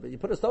intentionally, but you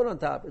put a stone on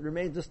top, it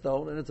remains a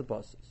stone and it's a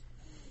basis.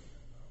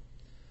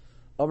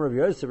 Rav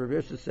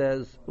Yosef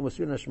says, Rav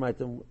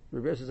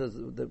Yosef says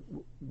that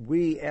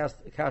we asked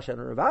Kasha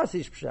and Rav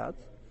Asi's Pshat.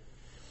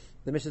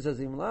 The Mishnah says,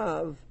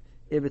 Imlav,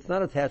 if it's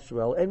not attached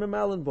well, Ein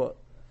Memalin Bo.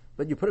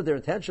 But you put it there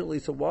intentionally,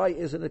 so why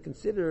isn't it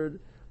considered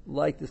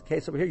like this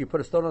case over here? You put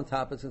a stone on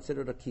top, it's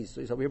considered a key.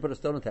 So over here, put a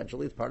stone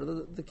intentionally, it's part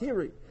of the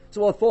kiri.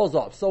 So it falls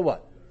off, so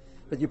what?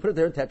 But you put it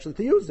there intentionally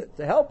to use it,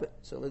 to help it.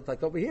 So it's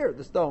like over here,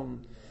 the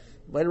stone.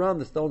 Later on,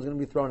 the stone's going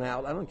to be thrown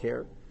out, I don't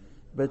care.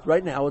 But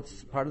right now,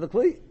 it's part of the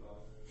kli.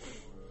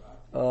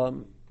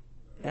 And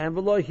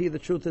Velohi, the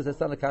truth is, it's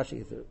not a kasha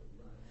either.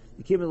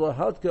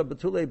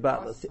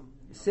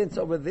 Since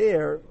over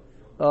there,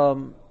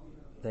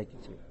 thank you,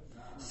 too.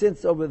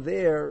 Since over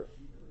there,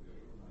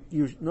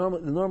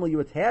 normally you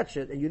attach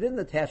it, and you didn't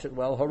attach it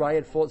well,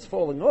 it's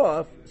falling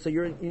off, so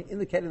you're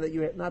indicating that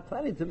you're not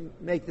planning to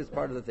make this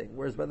part of the thing.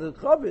 Whereas by the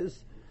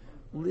chavis,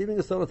 leaving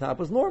a stone on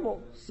top is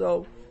normal.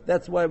 So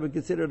that's why we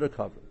consider it a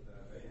cover.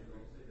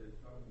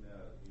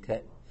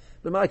 Okay.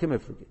 So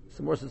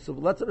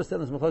let's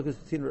understand this machlokes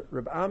between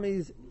Reb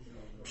Ami's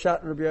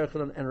pshat and Reb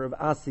Yechanan and Reb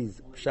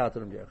Asi's pshat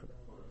and Reb Yechanan.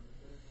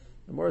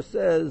 The Gemara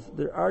says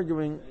they're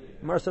arguing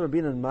Marsa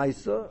Rabin and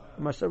Maisa,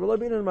 Marsa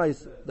Rabin and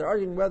Maisa. They're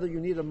arguing whether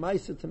you need a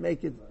Maisa to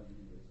make it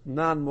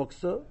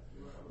non-muksa,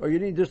 or you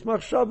need just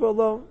machshava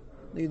alone.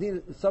 You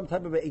need some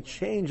type of a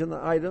change in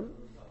the item,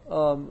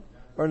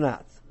 or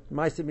not.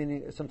 Maisa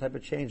meaning some type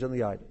of change in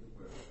the item,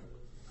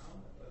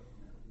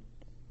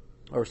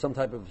 or some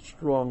type of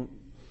strong.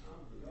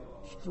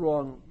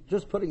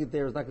 Just putting it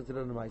there is not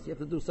considered a Maisa. You have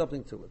to do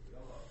something to it.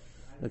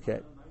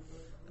 Okay.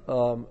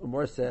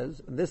 Umar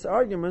says this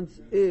argument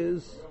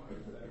is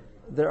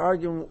they're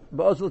arguing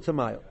ba'ozul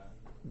tamayo.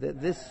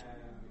 This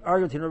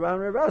argument in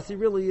Rabban and Ravasi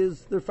really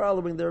is they're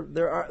following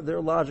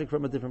their logic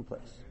from a different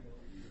place.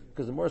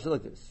 Because the Umar says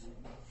like this: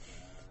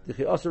 So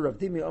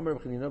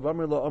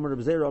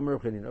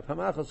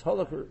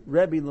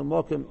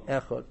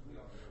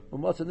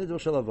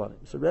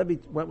Rebbe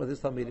went with his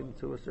talmidim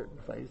to a certain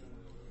place,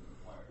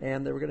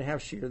 and they were going to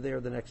have shir there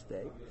the next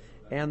day.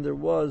 And there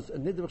was a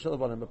nidvach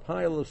shalavanim, a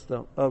pile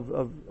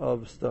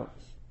of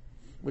stones,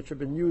 which have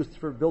been used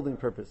for building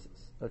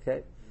purposes.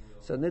 Okay,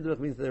 so nidvach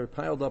means they were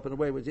piled up in a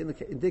way which is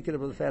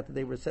indicative of the fact that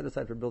they were set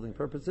aside for building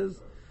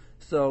purposes.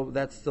 So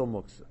that's still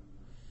muksa.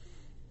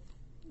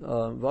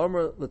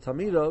 V'amar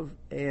l'tamidov,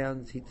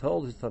 and he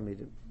told his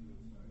talmidim,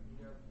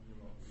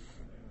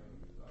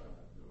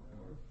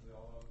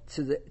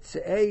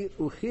 tzei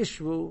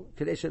uchishvu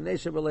kadei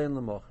shenesha b'lein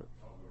l'mocher.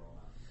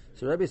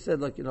 So Rebbe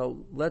said,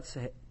 let's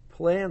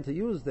plan to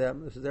use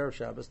them. This is Erev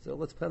Shabbos still.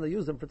 Let's plan to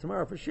use them for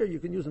tomorrow. For sure, you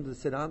can use them to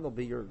sit on. They'll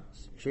be your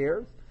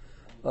chairs.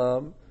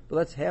 But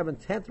let's have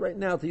intent right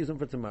now to use them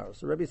for tomorrow.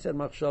 So Rebbe said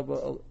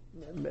machshava,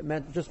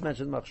 just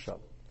mentioned machshava.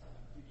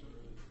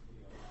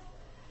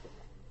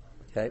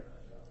 Okay.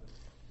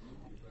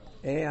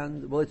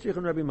 And well, it's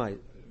Yichon Rebbe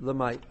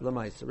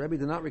Lemaisa. Rebbe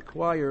did not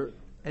require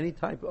any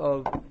type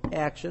of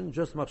action;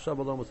 just machshava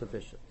alone was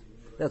sufficient.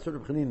 That's what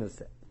Rebbe Chanina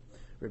said.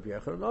 Rebbe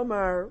Yochanan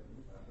Omar,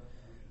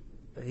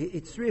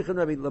 it's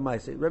Yichon Rebbe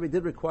Lemaisa. Rebbe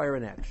did require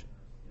an action.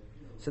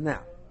 So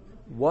now,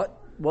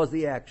 what was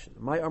the action?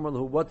 My Amar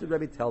Lahu, what did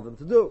Rebbe tell them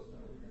to do?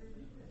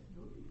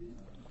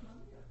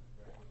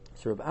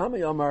 So Rebbe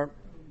Ami Omar,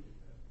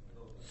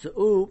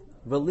 Su'u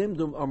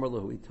v'limdum Amar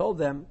Lahu. He told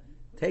them,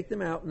 take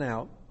them out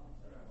now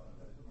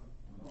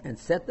and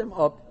set them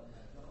up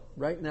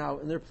right now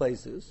in their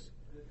places.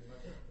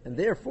 And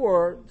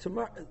therefore,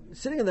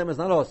 sitting in them is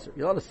not osir.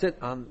 You're allowed to sit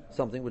on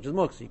something which is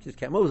muksa. You just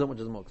can't move them, which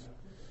is muksa.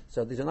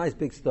 So these are nice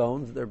big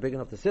stones. They're big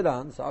enough to sit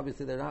on. So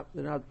obviously they're not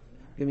going to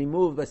be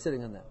moved by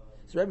sitting on them.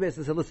 So Rebbe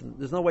basically said, listen,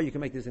 there's no way you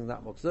can make these things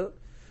not muksa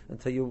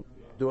until you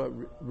do a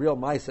real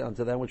maisa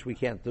onto them, which we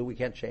can't do. We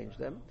can't change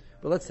them.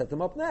 But let's set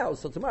them up now.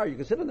 So tomorrow you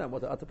can sit on them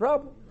without the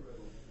problem.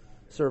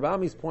 So Rav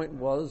Ami's point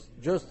was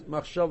just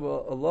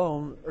machshava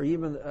alone, or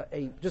even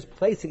just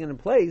placing it in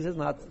place, is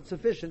not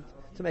sufficient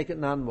to make it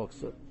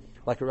non-muksa,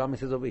 like Rav Ami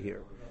says over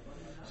here.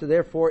 So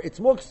therefore, it's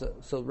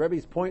muksa. So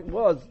Rebbe's point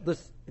was,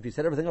 this: if you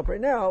set everything up right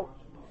now,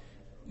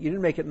 you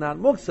didn't make it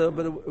non-muksa,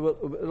 but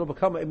it'll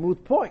become a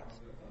moot point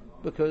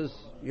because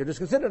you're just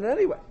considering it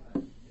anyway.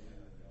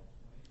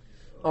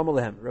 He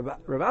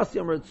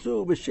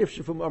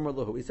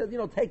said,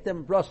 take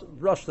them,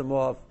 brush them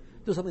off,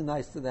 do something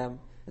nice to them,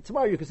 and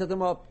tomorrow you can set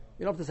them up.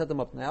 You don't have to set them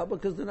up now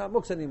because they're not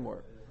muks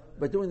anymore.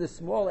 By doing this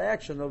small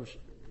action of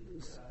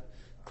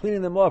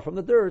cleaning them off from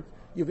the dirt,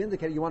 you've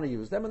indicated you want to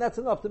use them, and that's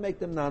enough to make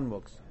them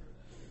non-muks.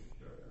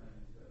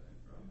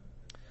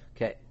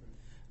 Okay.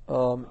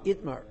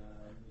 Itmar.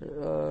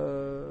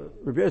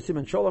 Rabbi Yossi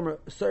ben Sholem,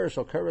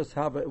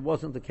 it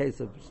wasn't the case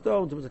of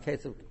stones, it was a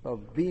case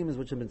of beams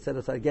which had been set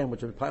aside again,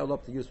 which had been piled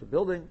up to use for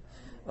building.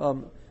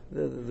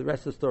 The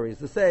rest of the story is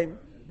the same,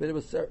 but it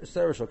was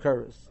Serish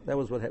Karis. That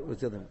was what was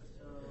dealing with.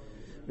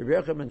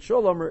 Rabbi Yossi ben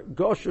Sholem,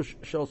 Goshush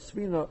shel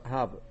Svina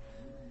Hava.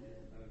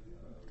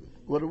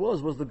 What it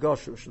was the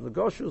Goshush. And the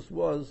Goshush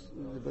was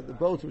the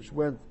boats which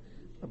went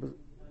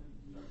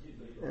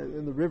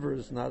in the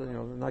rivers, not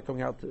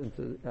going out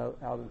into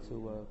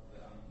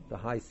the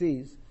high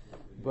seas,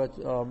 but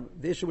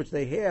the issue which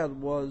they had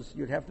was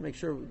you'd have to make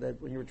sure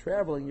that when you were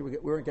traveling, we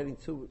weren't getting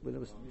when it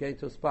was getting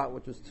to a spot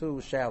which was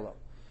too shallow.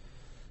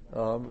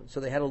 So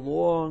they had a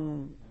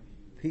long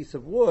piece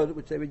of wood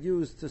which they would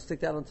use to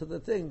stick down into the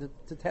thing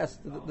to test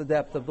the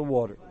depth of the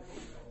water.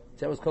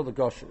 So that was called the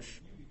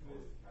goshush.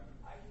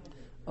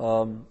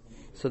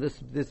 So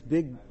this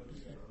big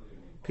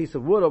piece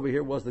of wood over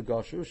here was the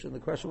goshush, and the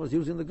question was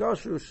using the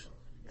goshush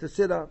to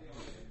sit on.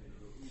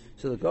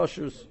 So the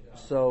goshush,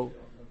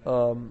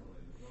 Saman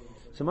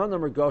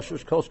number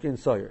goshush, kolshkein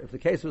soyer. If the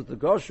case was the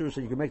goshush,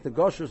 and you can make the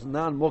goshush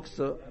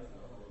non-muksa,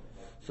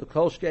 so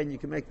kolshkein, you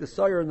can make the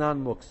soyer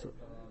non-muksa.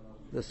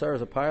 The soyer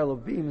is a pile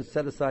of beams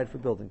set aside for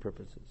building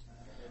purposes.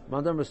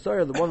 Man number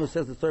soyer, the one who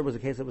says the soyer was a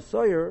case of a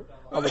soyer,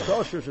 of a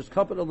goshush is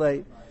kapit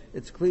alei.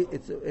 It's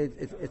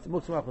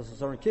muksa machlas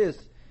soyer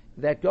kiss.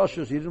 That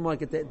goshush, you didn't want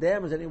to get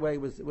damaged anyway.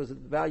 It was a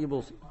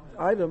valuable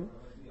item,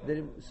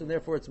 so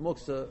therefore it's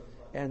muksa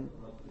and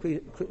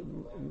muksa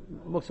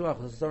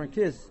machlas soyer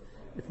kiss.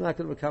 It's not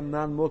going to become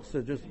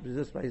non-muksa just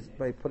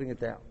by putting it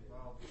down.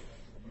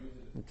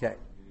 Okay.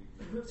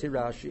 See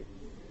Rashi.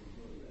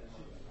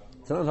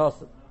 It's not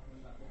hostel.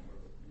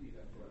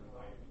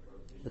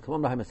 The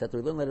Kaman Bahai Masechta,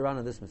 we learn later on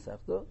in this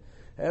Masechta.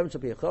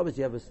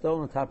 You have a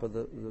stone on top of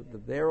the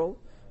barrel.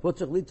 You want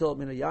to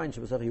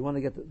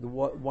get the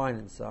wine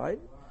inside.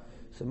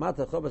 So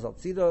Mata Chavas Al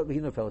Tzida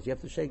V'hina Felas. You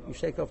have to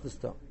shake off the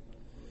stone.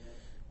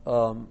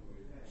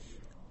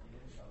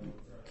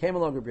 Came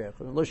along with Rebbe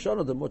Yochanan. Lo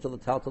shana the mutal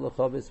l'taltal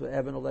l'chavis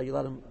ve'evan olay. You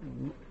let him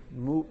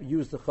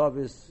use the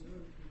chavis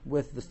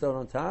with the stone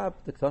on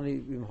top. The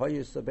ktani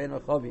v'imhoyis abein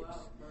chavis.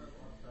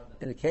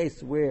 In a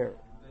case where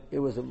it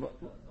was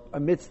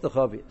amidst the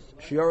chavis,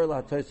 shior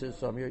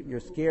l'hatoyis, you're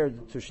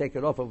scared to shake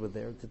it off over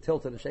there, to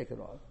tilt it and shake it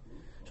off.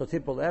 So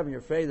tipul le'evan, you're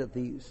afraid that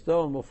the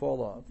stone will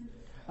fall off.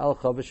 Al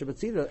chavis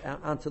shebetzida,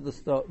 onto the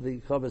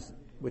chavis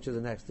which is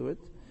next to it,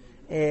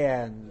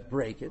 and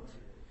break it.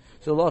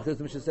 So Allah, as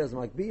the Mishnah says,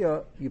 like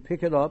Bia, you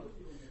pick it up,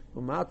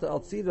 Umata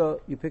al Tzida,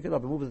 you pick it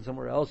up and move it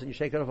somewhere else, and you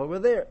shake it off over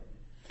there.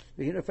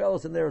 The Hina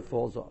fellows, and there it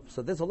falls off.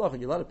 So this Allah,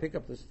 you're allowed to pick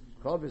up this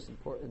chavis and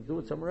do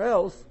it somewhere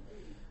else.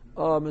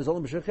 You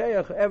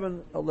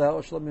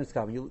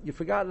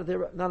forgot it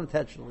there, not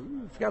intentionally.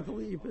 You forgot to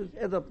leave, you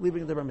end up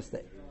leaving it there by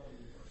mistake.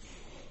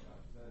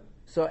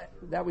 So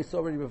that we saw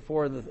already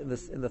before in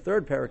the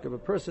third paragraph. A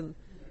person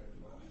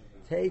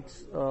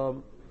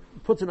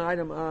puts an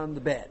item on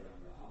the bed,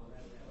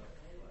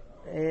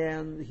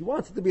 and he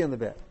wants it to be on the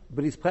bed,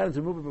 but he's planning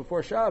to move it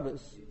before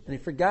Shabbos, and he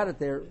forgot it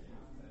there,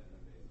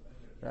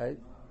 right?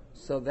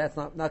 So that's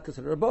not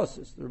considered a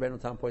bosus. The Rebbeinu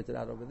Tam pointed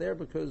out over there,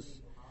 because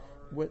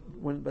but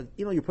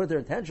you put it there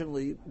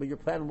intentionally, but your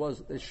plan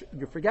was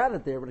you forgot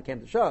it there when it came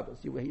to Shabbos.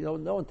 You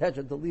no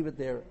intention to leave it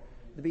there,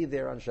 to be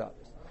there on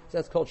Shabbos. So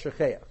that's called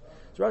shecheach.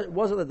 So it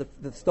wasn't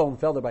that the stone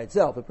fell there by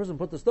itself. The person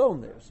put the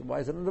stone there. So why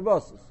is it in the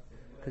buses?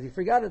 Because he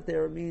forgot it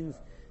there. It means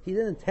he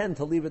didn't intend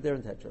to leave it there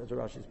intentionally.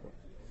 That's Rashi's point.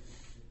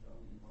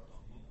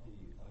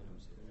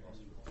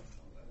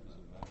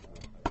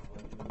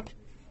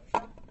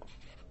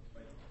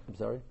 I'm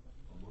sorry?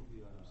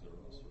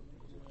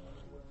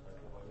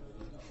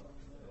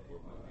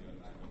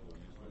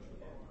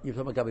 You're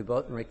talking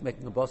about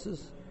making the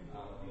buses?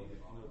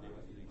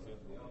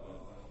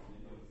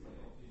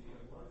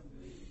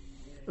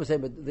 I'm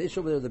saying, but the issue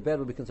over there, the bed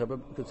would be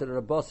considered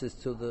a buses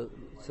to the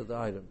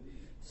item.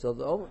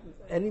 So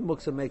any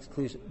muksa makes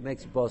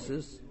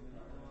buses,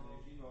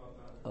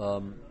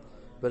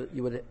 but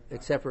you would,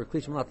 except for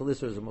klishim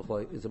latalisser is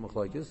a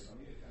machlokes.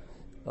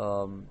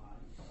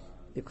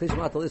 If klishim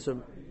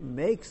latalisser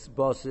makes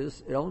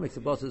buses, it only makes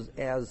the buses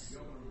as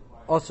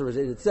osir as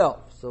it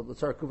itself. So the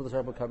tzar kufa the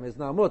tzar bakam is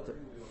now mutter.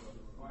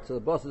 So the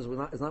buses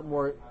is not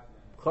more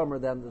chomer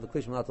than the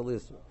klishim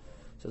latalisser.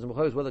 So the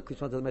machlokes whether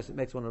klishim latalisser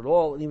makes one at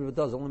all, and even if it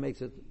does, it only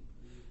makes it,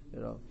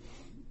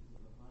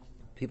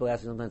 People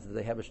ask me sometimes that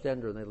they have a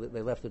stender and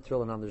they left the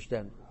tefillin on their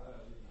stender.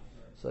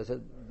 So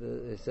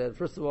they said,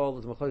 first of all,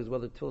 the machlokes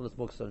whether tefillin is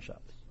muksa on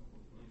Shabbos.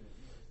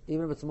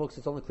 Even if it's muksa,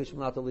 it's only klishim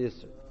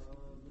latalisser.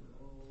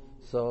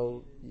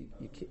 So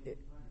you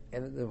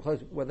and the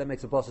machlokes whether that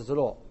makes a buses at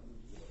all.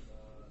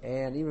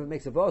 And even if it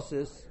makes a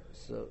buses,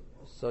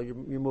 so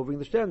you're moving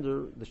the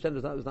stender. The stender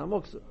is not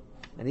muksa.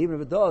 And even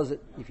if it does,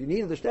 if you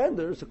needed the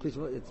stender, so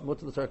it's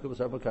mutter the circle of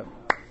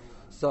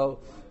So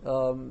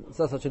it's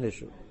not such an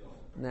issue.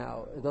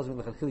 Now it doesn't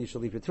mean that you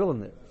should leave your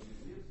tefillin there,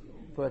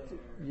 but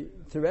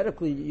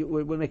theoretically it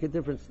would make a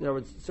difference. In other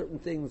words, certain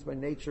things by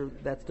nature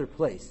that's their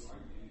place.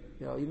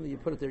 Even though you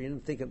put it there, you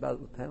didn't think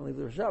about kind of leave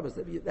the Shabbos.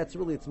 That's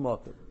really its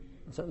malkum.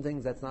 Certain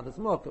things that's not its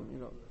malkum.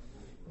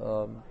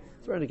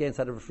 It's right again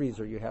inside of a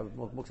freezer. You have a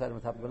muksa item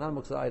on top of a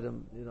non-muksa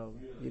item.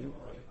 You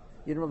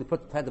didn't really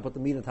had to put the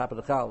meat on top of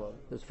the challah.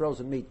 There's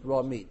frozen meat,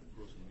 raw meat,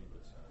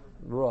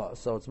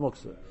 so it's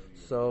muksa.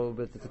 So,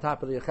 but at the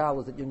top of the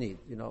challah that you need.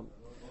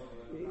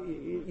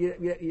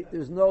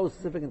 There's no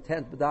specific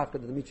intent b'dafka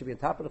that the meat should be on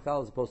top of the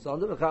challah as opposed to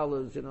under the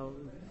challah.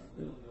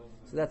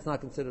 So that's not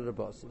considered a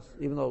buses,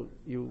 even though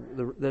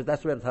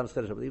that's the way the time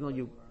said it. Even though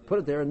you put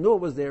it there and knew it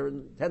was there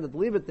and intended to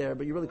leave it there,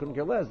 but you really couldn't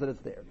care less that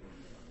it's there.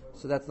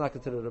 So that's not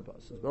considered a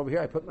buses. But over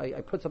here, I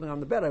put something on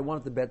the bed. I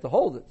wanted the bed to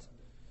hold it,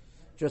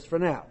 just for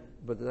now.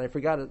 But then I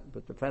forgot it.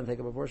 But the plan to take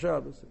it before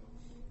Shabbos.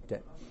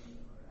 Okay.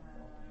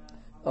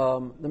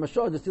 The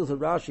Mashal just deals with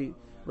Rashi.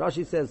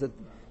 Rashi says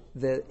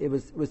that it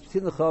was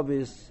between the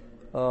chavis.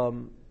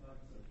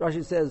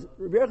 Rashi says,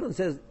 Rabbi Yochanan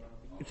says,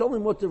 it's only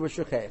mutter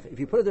v'shechech. If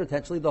you put it there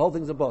intentionally, the whole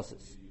thing's a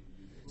buses.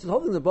 So the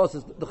whole thing's a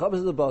buses. The chavis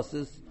is the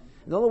buses.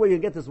 And the only way you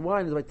get this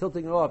wine is by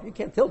tilting it off. You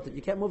can't tilt it.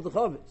 You can't move the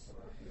chavis.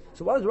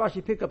 So why does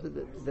Rashi pick up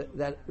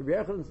that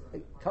Rabbi Yochanan's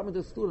coming to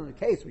exclude in a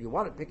case where you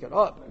want to pick it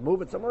up and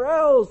move it somewhere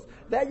else?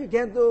 That you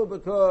can't do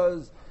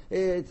because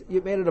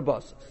you made it a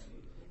buses.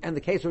 And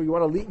the case where you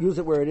want to use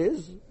it where it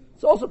is,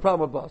 it's also a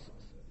problem with buses.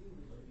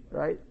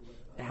 Right?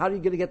 How are you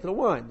going to get to the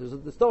wine? There's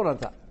the stone on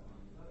top.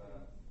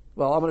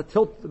 Well, I'm going to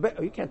tilt the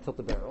barrel. You can't tilt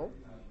the barrel.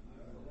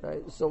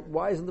 Right? So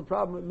why isn't the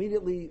problem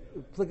immediately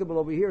applicable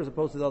over here as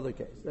opposed to the other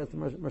case? That's the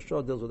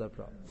Mashal deals with that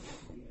problem.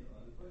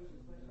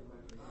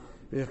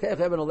 The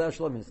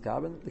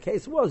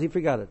case was he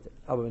forgot it there.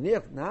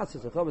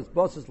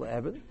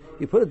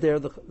 He put it there.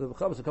 The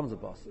chavis comes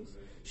with bosses.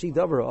 She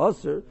davar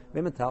aser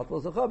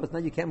memetalpos the chavis. Now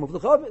you can't move the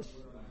chavis.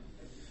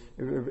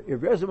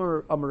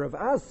 Rav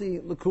Asi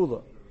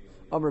lekula.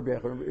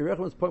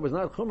 Rechaman's point was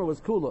not chumra, was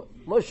kula.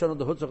 Lo shana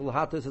the hutzach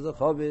lahatis is a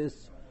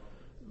chavis.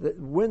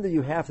 When do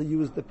you have to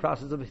use the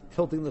process of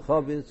tilting the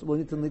chavis? Well,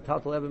 you need to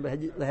taltal even, but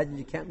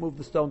you can't move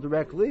the stone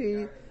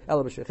directly.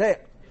 Ela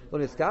b'shechech. Lo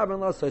niskaben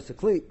la so it's a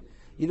kli.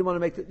 You didn't want to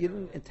make you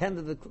didn't intend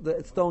that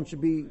the stone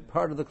should be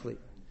part of the kli.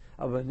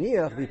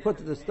 Avaniach, we put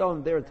the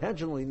stone there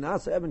intentionally.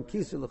 Nasa even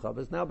kisu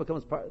l'chavis now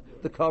becomes part of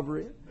the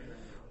covering,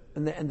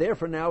 and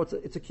therefore now it's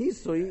a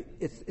kisui.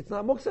 It's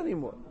not muksa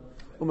anymore.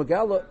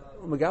 Umagala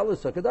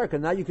sakadarka.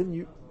 Now you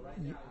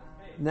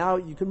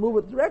can move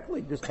it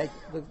directly. Just take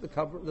the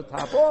cover, the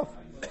top off.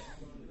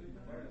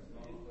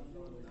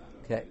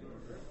 Okay.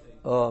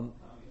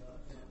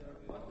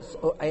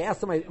 So I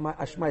asked him my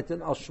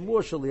ashmaitin al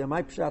shmur shali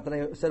my pshat that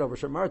I said over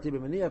shamarti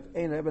b'maniach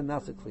ein even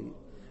nasa kli,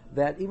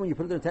 that even when you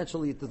put it there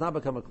intentionally it does not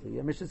become a kli.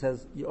 And Mishnah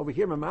says over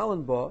here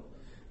mamalan ba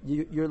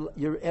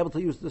you're able to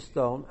use the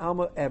stone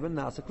alma even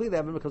nasa kli. The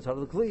even becomes part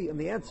of the kli. And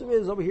the answer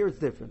is over here it's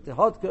different. The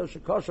hotka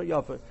shekasha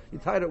yafa, you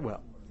tied it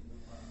well.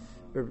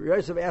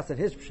 Yosef asked in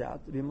his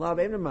pshat, "Bimlav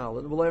ein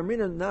mamalan well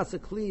armina nasa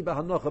kli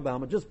bahanocha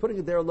b'alma." Just putting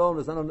it there alone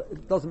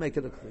it doesn't make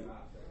it a kli.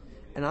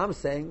 And I'm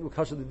saying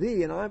kasha the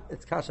D, and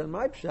it's kasha in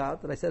my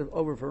pshat that I said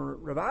over for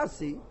Rav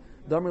Asi,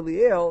 Damer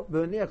Liel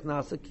v'niach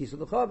nasa kisu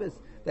l'chavis,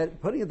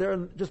 that putting it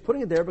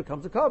there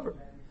becomes a cover.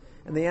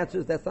 And the answer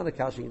is that's not a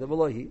kasha either.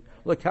 V'lohi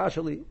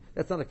l'kashali,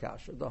 that's not a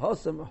kasha. The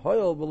hosam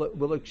hoyel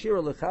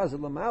v'lekshira l'chazir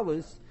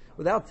l'malus,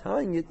 without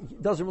tying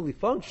it doesn't really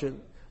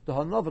function. The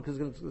hanova because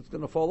it's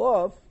going to fall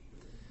off.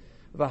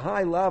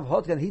 V'hai lav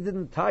hotkan, he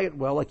didn't tie it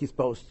well like he's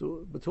supposed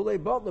to. But tule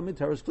bought them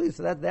into his kli,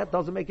 so that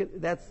doesn't make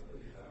it. That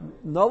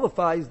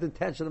nullifies the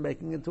intention of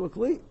making it into a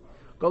kli.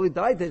 Goli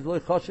daitej loy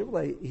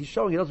choshev. He's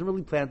showing he doesn't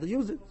really plan to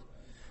use it.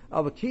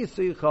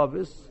 Avakisi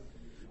chavis,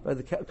 by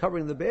the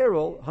covering the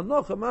barrel,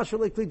 hanocha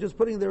mashalei kli, just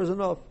putting it there is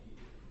enough.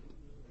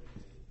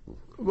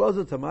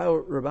 Rosa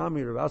Tamayo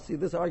Rabami Ravasi.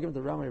 This argument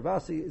of Rami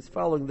Ravasi is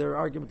following their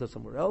argument of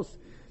somewhere else.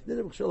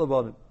 Abanim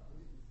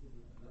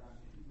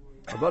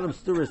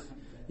Sturis,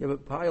 you have a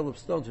pile of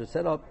stones which are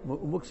set up,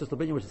 Muxus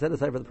Labinya, which is set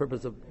aside for the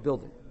purpose of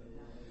building.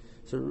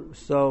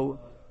 So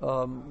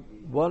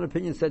one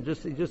opinion said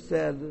he just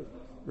said,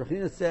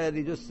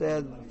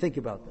 think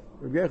about that.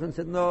 Rabbi Yechon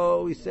said,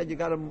 no, he said you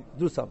got to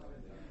do something.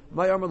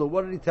 My Armalu,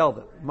 what did he tell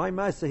them? My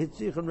Maisa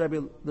Hitzich Rabbi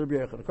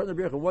Yechon. According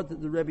to Rabbi Yechon, what did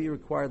the Rebbe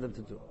require them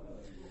to do?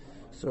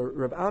 So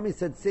Rabbi Ami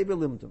said, Seber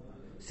Limtum.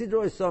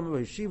 Sidro Isam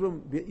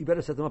Hashivim, you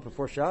better set them up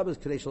before Shabbos,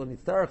 Kadesh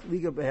Nitzarach,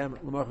 Liga Behem,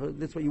 Lamach,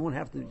 this way you won't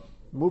have to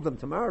move them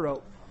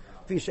tomorrow.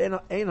 Fish Ein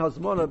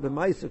Hazmona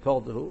B'maisa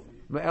Kaldahu,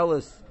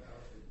 Ma'elis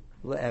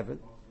Le'evet.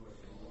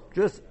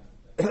 Just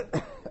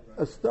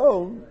a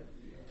stone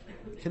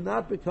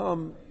cannot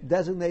become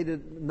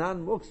designated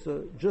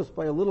non-muksa just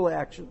by a little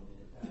action.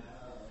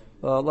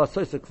 La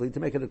Soisa Kli, to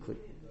make it a Kli.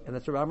 And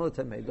that's Rabbi Amar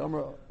Temei.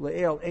 Gomer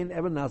Le'el Ein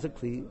Eben Nasa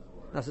Kli.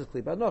 Just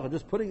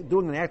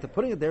doing an act of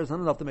putting it there is not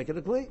enough to make it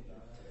a kli.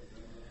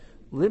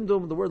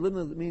 Limdum, the word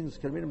limdum means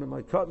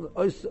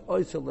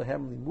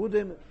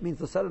means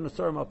to set an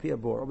asarim al pia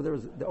bor. Over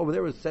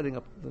there was setting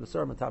up the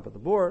asarim on top of the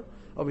bor.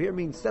 Over here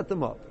means set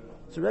them up.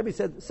 So Rebbe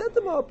said, set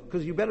them up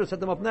because you better set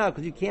them up now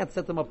because you can't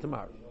set them up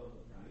tomorrow.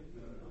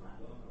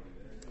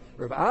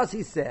 Rav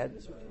Asi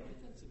said,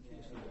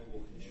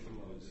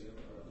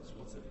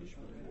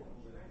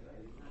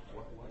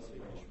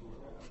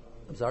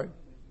 I'm sorry?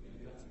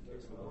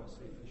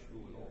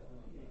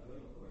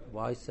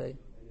 Why say?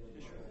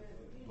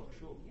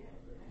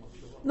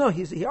 No,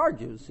 he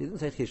argues. He didn't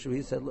say chishu.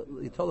 He said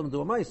he told him to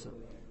do a ma'isa.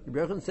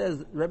 Rebbe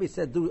says Rebbe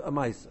said do a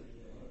ma'isa,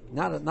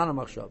 not a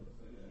machshava.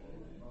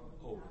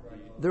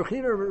 The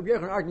Rechina and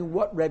Rebbe are arguing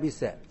what Rebbe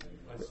said.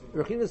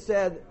 Rebbe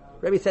said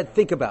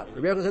think about it.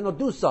 Rebbe said no,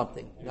 do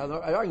something. Now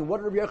they're arguing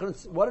what did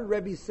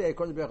Rebbe say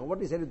according to Rebbe? What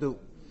did he say to do?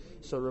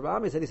 So Rebbe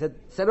Ami said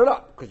set it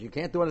up because you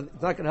can't do it.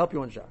 It's not going to help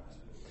you on Shabbos.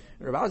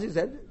 Rebbe Asi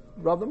said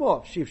rub them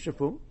off. Shif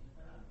shafum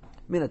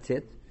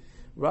minatit.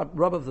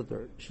 Rub of the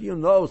dirt. She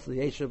knows the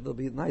yeshiv. They'll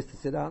be nice to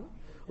sit on.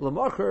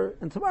 Lamacher,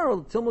 and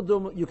tomorrow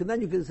tilmudum. You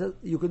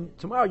can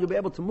tomorrow you'll be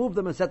able to move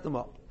them and set them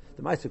up.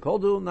 The ma'aser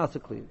koldu not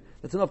so clean.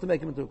 That's enough to make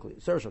them into a clean.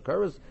 Sir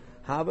Shakaras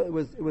Hava it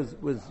was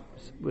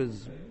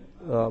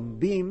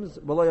beams.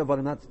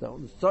 V'loyavadim not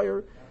stones.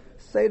 Sawyer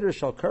Seder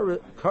Shakaras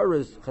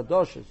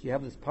chadoshes. You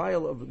have this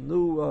pile of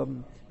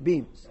new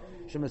beams.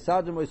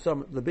 Shemasadim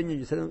oisam the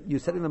binyan. You're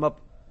setting them up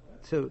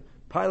to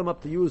pile them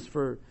up to use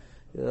for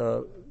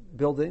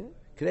building.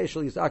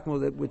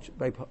 Which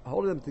by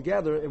holding them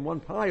together in one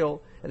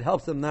pile, it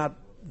helps them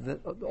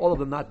all of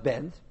them not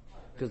bend,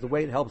 because the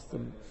weight helps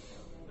them.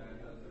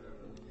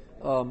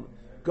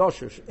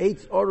 Goshish,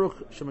 eitz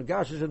oruch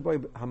shemagashish and boy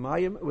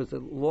hamayim. It was a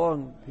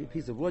long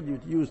piece of wood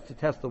you'd use to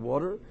test the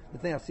water. The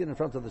thing I've seen in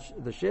front of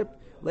the ship.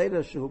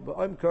 Later, you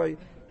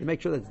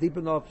make sure that it's deep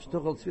enough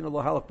that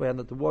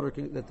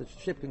the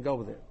ship can go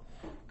over there.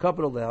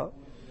 Capital there.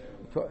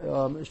 He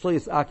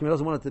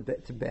doesn't want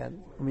it to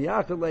bend. He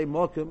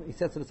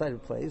sets it aside in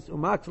place.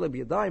 And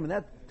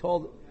that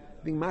told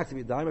being max to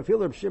be a dime. I feel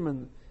Reb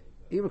Shimon,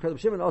 even because Reb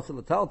Shimon also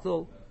the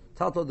taltal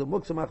the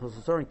muksamach was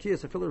Chasaron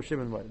Kiyas. I feel Reb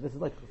Shimon more. This is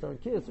like Chasaron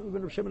Kiyas.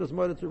 Even Reb Shimon is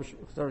more than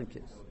Chasaron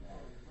Kiyas.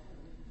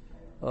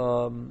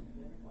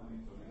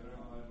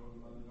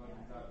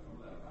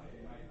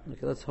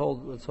 Okay, let's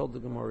hold the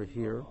Gemara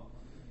here,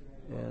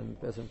 and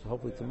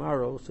hopefully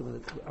tomorrow, assuming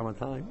that I'm on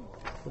time,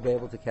 we'll be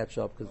able to catch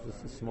up because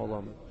this is small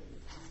moment.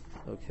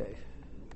 Okay.